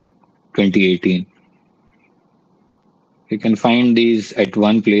 2018. You can find these at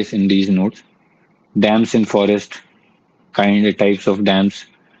one place in these notes. Dams in forest, kind of types of dams.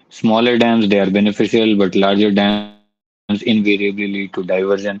 Smaller dams, they are beneficial, but larger dams invariably lead to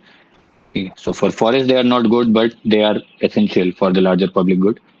diversion. So for forest, they are not good, but they are essential for the larger public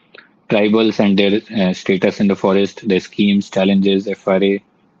good. Tribals and their status in the forest, their schemes, challenges, FRA,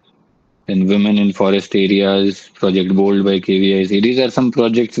 then women in forest areas, Project Bold by KVIC. These are some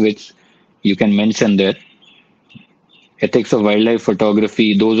projects which you can mention there. Ethics of wildlife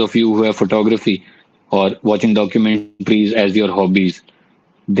photography, those of you who have photography or watching documentaries as your hobbies,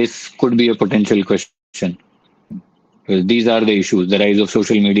 this could be a potential question. Because these are the issues. The rise of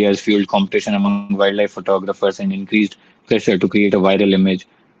social media has fueled competition among wildlife photographers and increased pressure to create a viral image,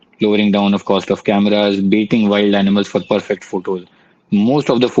 lowering down of cost of cameras, baiting wild animals for perfect photos. Most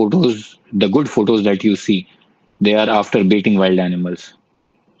of the photos, the good photos that you see, they are after baiting wild animals.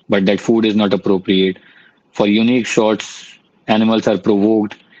 but that food is not appropriate. For unique shots, animals are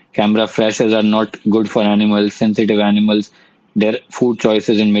provoked. Camera flashes are not good for animals, sensitive animals. Their food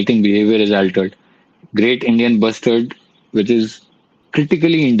choices and mating behavior is altered. Great Indian bustard, which is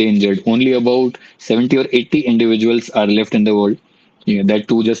critically endangered. Only about 70 or 80 individuals are left in the world. Yeah, that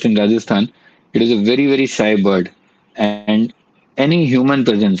too just in Rajasthan. It is a very, very shy bird. And any human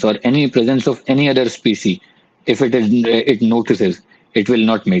presence or any presence of any other species, if it notices, it will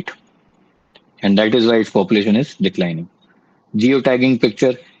not mate. And that is why its population is declining. Geotagging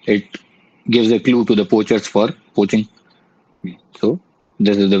picture, it gives a clue to the poachers for poaching. So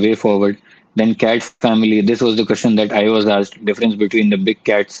this is the way forward. Then cat family. This was the question that I was asked. Difference between the big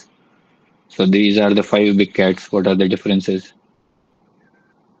cats. So these are the five big cats. What are the differences?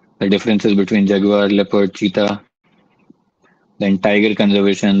 The differences between jaguar, leopard, cheetah. Then tiger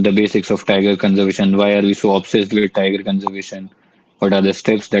conservation. The basics of tiger conservation. Why are we so obsessed with tiger conservation? What are the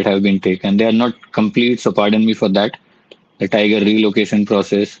steps that have been taken? They are not complete, so pardon me for that. The tiger relocation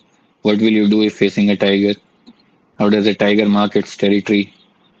process. What will you do if facing a tiger? How does a tiger mark its territory?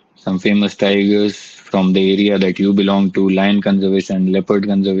 Some famous tigers from the area that you belong to, lion conservation, leopard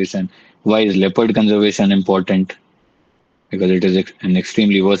conservation. Why is leopard conservation important? Because it is an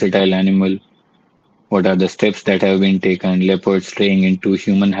extremely versatile animal. What are the steps that have been taken? Leopards straying into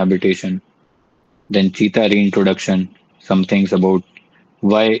human habitation. Then cheetah reintroduction. Some things about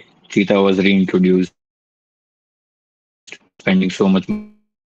why cheetah was reintroduced. Why are we spending so much money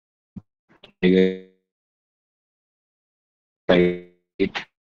on tiger? Tiger is great.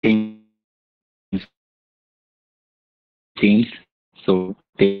 Things have changed, so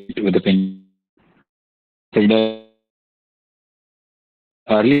take it with a pinch of salt. Consider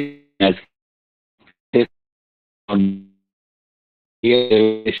earlier as it is not there. Earlier there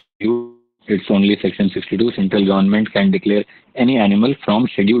was a schedule. It's only section 62. Central government can declare any animal from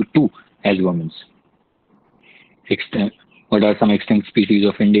schedule 2 as governments. Extin- what are some extinct species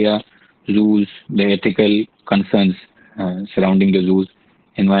of India? Zoos, the ethical concerns surrounding the zoos,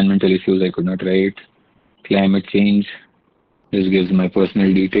 environmental issues I could not write, climate change. This gives my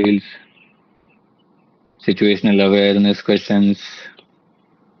personal details, situational awareness questions.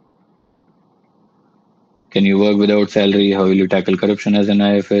 Can you work without salary? How will you tackle corruption as an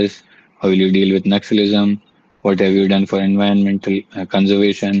IFS? How will you deal with Naxalism? What have you done for environmental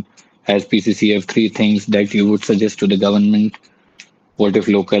conservation? As PCCF, three things that you would suggest to the government. What if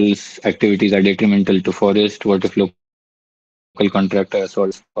locals' activities are detrimental to forest? What if local contractor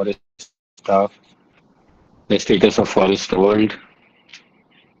assaults forest staff? The status of forest in the world.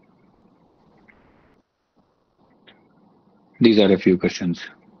 These are a few questions.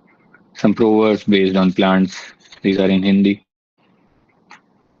 Some proverbs based on plants. These are in Hindi.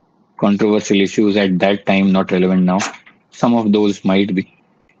 Controversial issues at that time not relevant now. Some of those might be.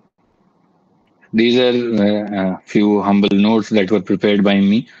 These are a few humble notes that were prepared by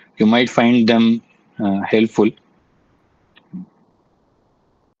me. You might find them helpful.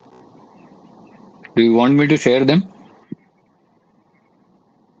 Do you want me to share them?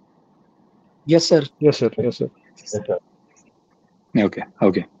 Yes, sir. Yes, sir. Yes, sir. Yes, sir. Okay,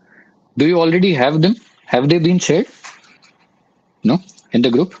 okay. Do you already have them? Have they been shared? No? In the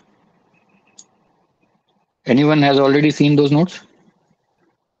group? Anyone has already seen those notes?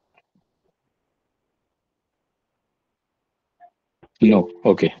 Yes. No.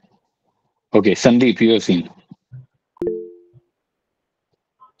 Okay. Okay. Sandeep, you have seen.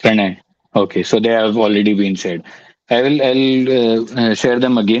 Pranay. Okay. So they have already been shared. I'll share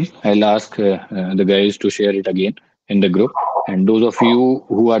them again. I'll ask the guys to share it again in the group. And those of you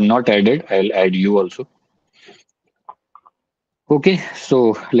who are not added, I'll add you also. Okay.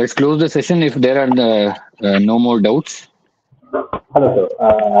 So let's close the session if there are no more doubts. Hello, sir.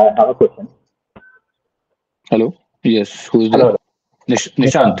 I have a question. Hello. Yes. Who's there? Hello, Nishant.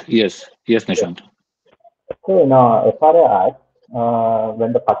 Nishant. Yes. Yes, Nishant. So in FRA Act,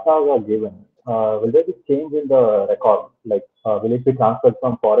 when the pattas are given, will there be change in the record? Like, will it be transferred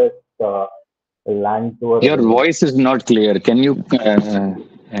from forest land to a Your revenue? voice is not clear. Can you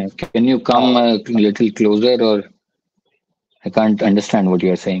come a little closer, or I can't understand what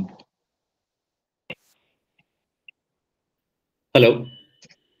you are saying? Hello.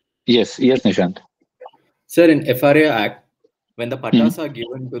 Yes, yes, Nishant. Sir, in FRA Act, when the Hmm. pattas are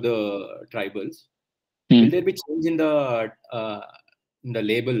given to the tribals, Hmm. will there be change in the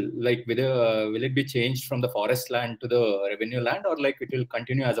label? Like, whether will it be changed from the forest land to the revenue land, or like it will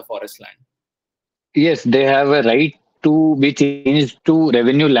continue as a forest land? Yes, they have a right to be changed to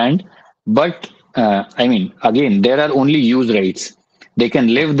revenue land, but I mean, again, there are only use rights. They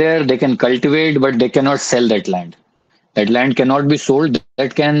can live there, they can cultivate, but they cannot sell that land. That land cannot be sold.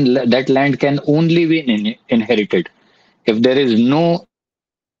 That land can only be inherited. If there is no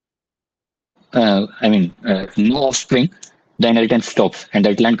offspring, the inheritance stops and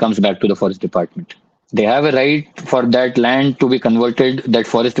that land comes back to the forest department. They have a right for that land to be converted, that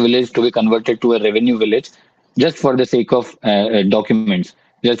forest village to be converted to a revenue village, just for the sake of documents,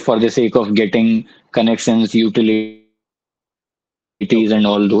 just for the sake of getting connections, utilities, and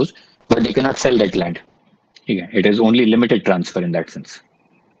all those. But they cannot sell that land. Yeah, it is only limited transfer in that sense.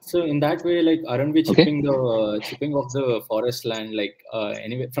 So in that way, like, aren't we Okay. chipping of the forest land, like,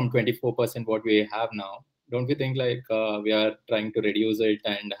 anyway, from 24% what we have now? Don't we think like we are trying to reduce it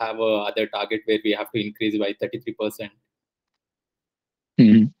and have a other target where we have to increase by 33%?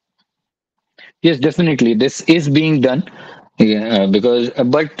 Mhm. Yes, definitely. This is being done. Yeah,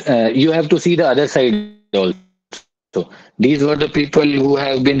 but you have to see the other side also. These were the people who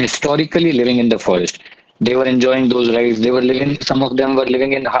have been historically living in the forest. They were enjoying those rights. They were living. Some of them were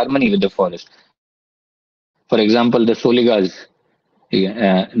living in harmony with the forest. For example, the Soligas.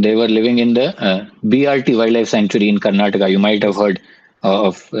 They were living in the BRT Wildlife Sanctuary in Karnataka. You might have heard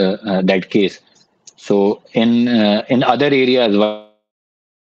of that case. So in other areas, while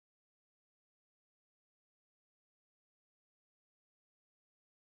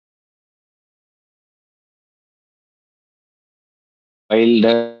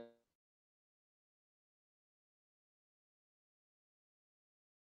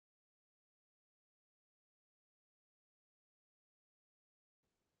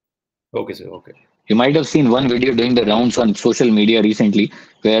Okay, sir. Okay. you might have seen one video doing the rounds on social media recently,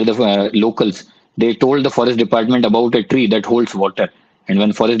 where the locals they told the forest department about a tree that holds water, and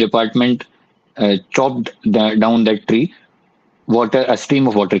when forest department chopped down that tree, a stream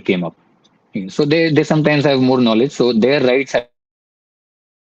of water came up. So they sometimes have more knowledge, so their rights have to be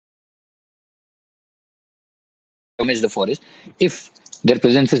respected. Damage the forest. If their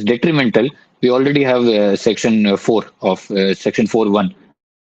presence is detrimental, we already have section 4 of section 4(1)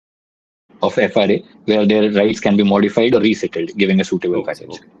 of FRA, where their rights can be modified or resettled, giving a suitable package.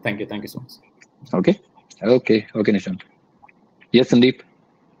 Okay, sir. Okay. Thank you. Thank you so much. Okay, okay, Nishant. Yes, Sandeep.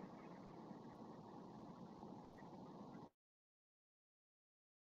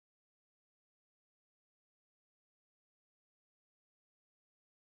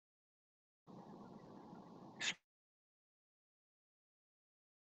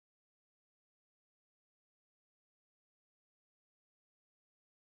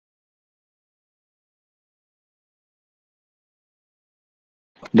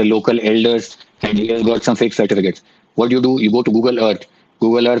 The local elders, and he has got some fake certificates. What you do, you go to Google Earth.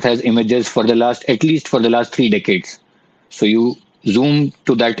 Google Earth has images for the last, at least for the last 3 decades. So you zoom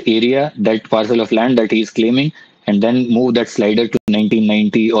to that area, that parcel of land that he is claiming, and then move that slider to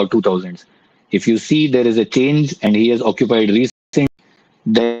 1990 or 2000s. If you see there is a change and he has occupied recent,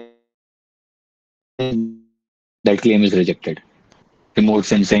 then that claim is rejected. Remote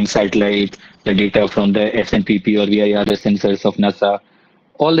sensing, satellite, the data from the SNPP or VIR, the sensors of NASA,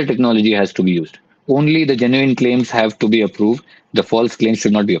 all the technology has to be used. Only the genuine claims have to be approved. The false claims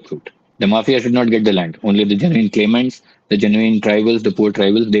should not be approved. The mafia should not get the land. Only the genuine claimants, the genuine tribals, the poor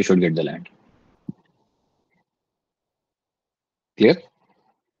tribals, they should get the land. Clear?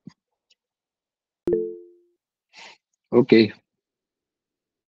 Okay.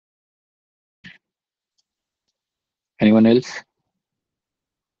 Anyone else?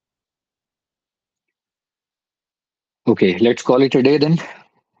 Okay, let's call it a day then.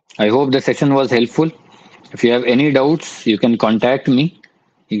 I hope the session was helpful. If you have any doubts, you can contact me.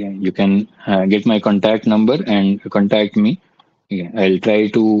 You can get my contact number and contact me. Yeah, I'll try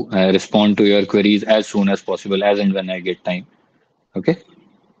to respond to your queries as soon as possible, as and when I get time. Okay.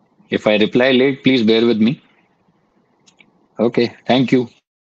 If I reply late, please bear with me. Okay. Thank you.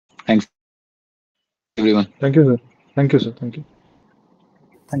 Thanks, everyone. Thank you, sir. Thank you, sir. Thank you.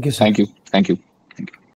 Thank you, sir. Thank you. Thank you.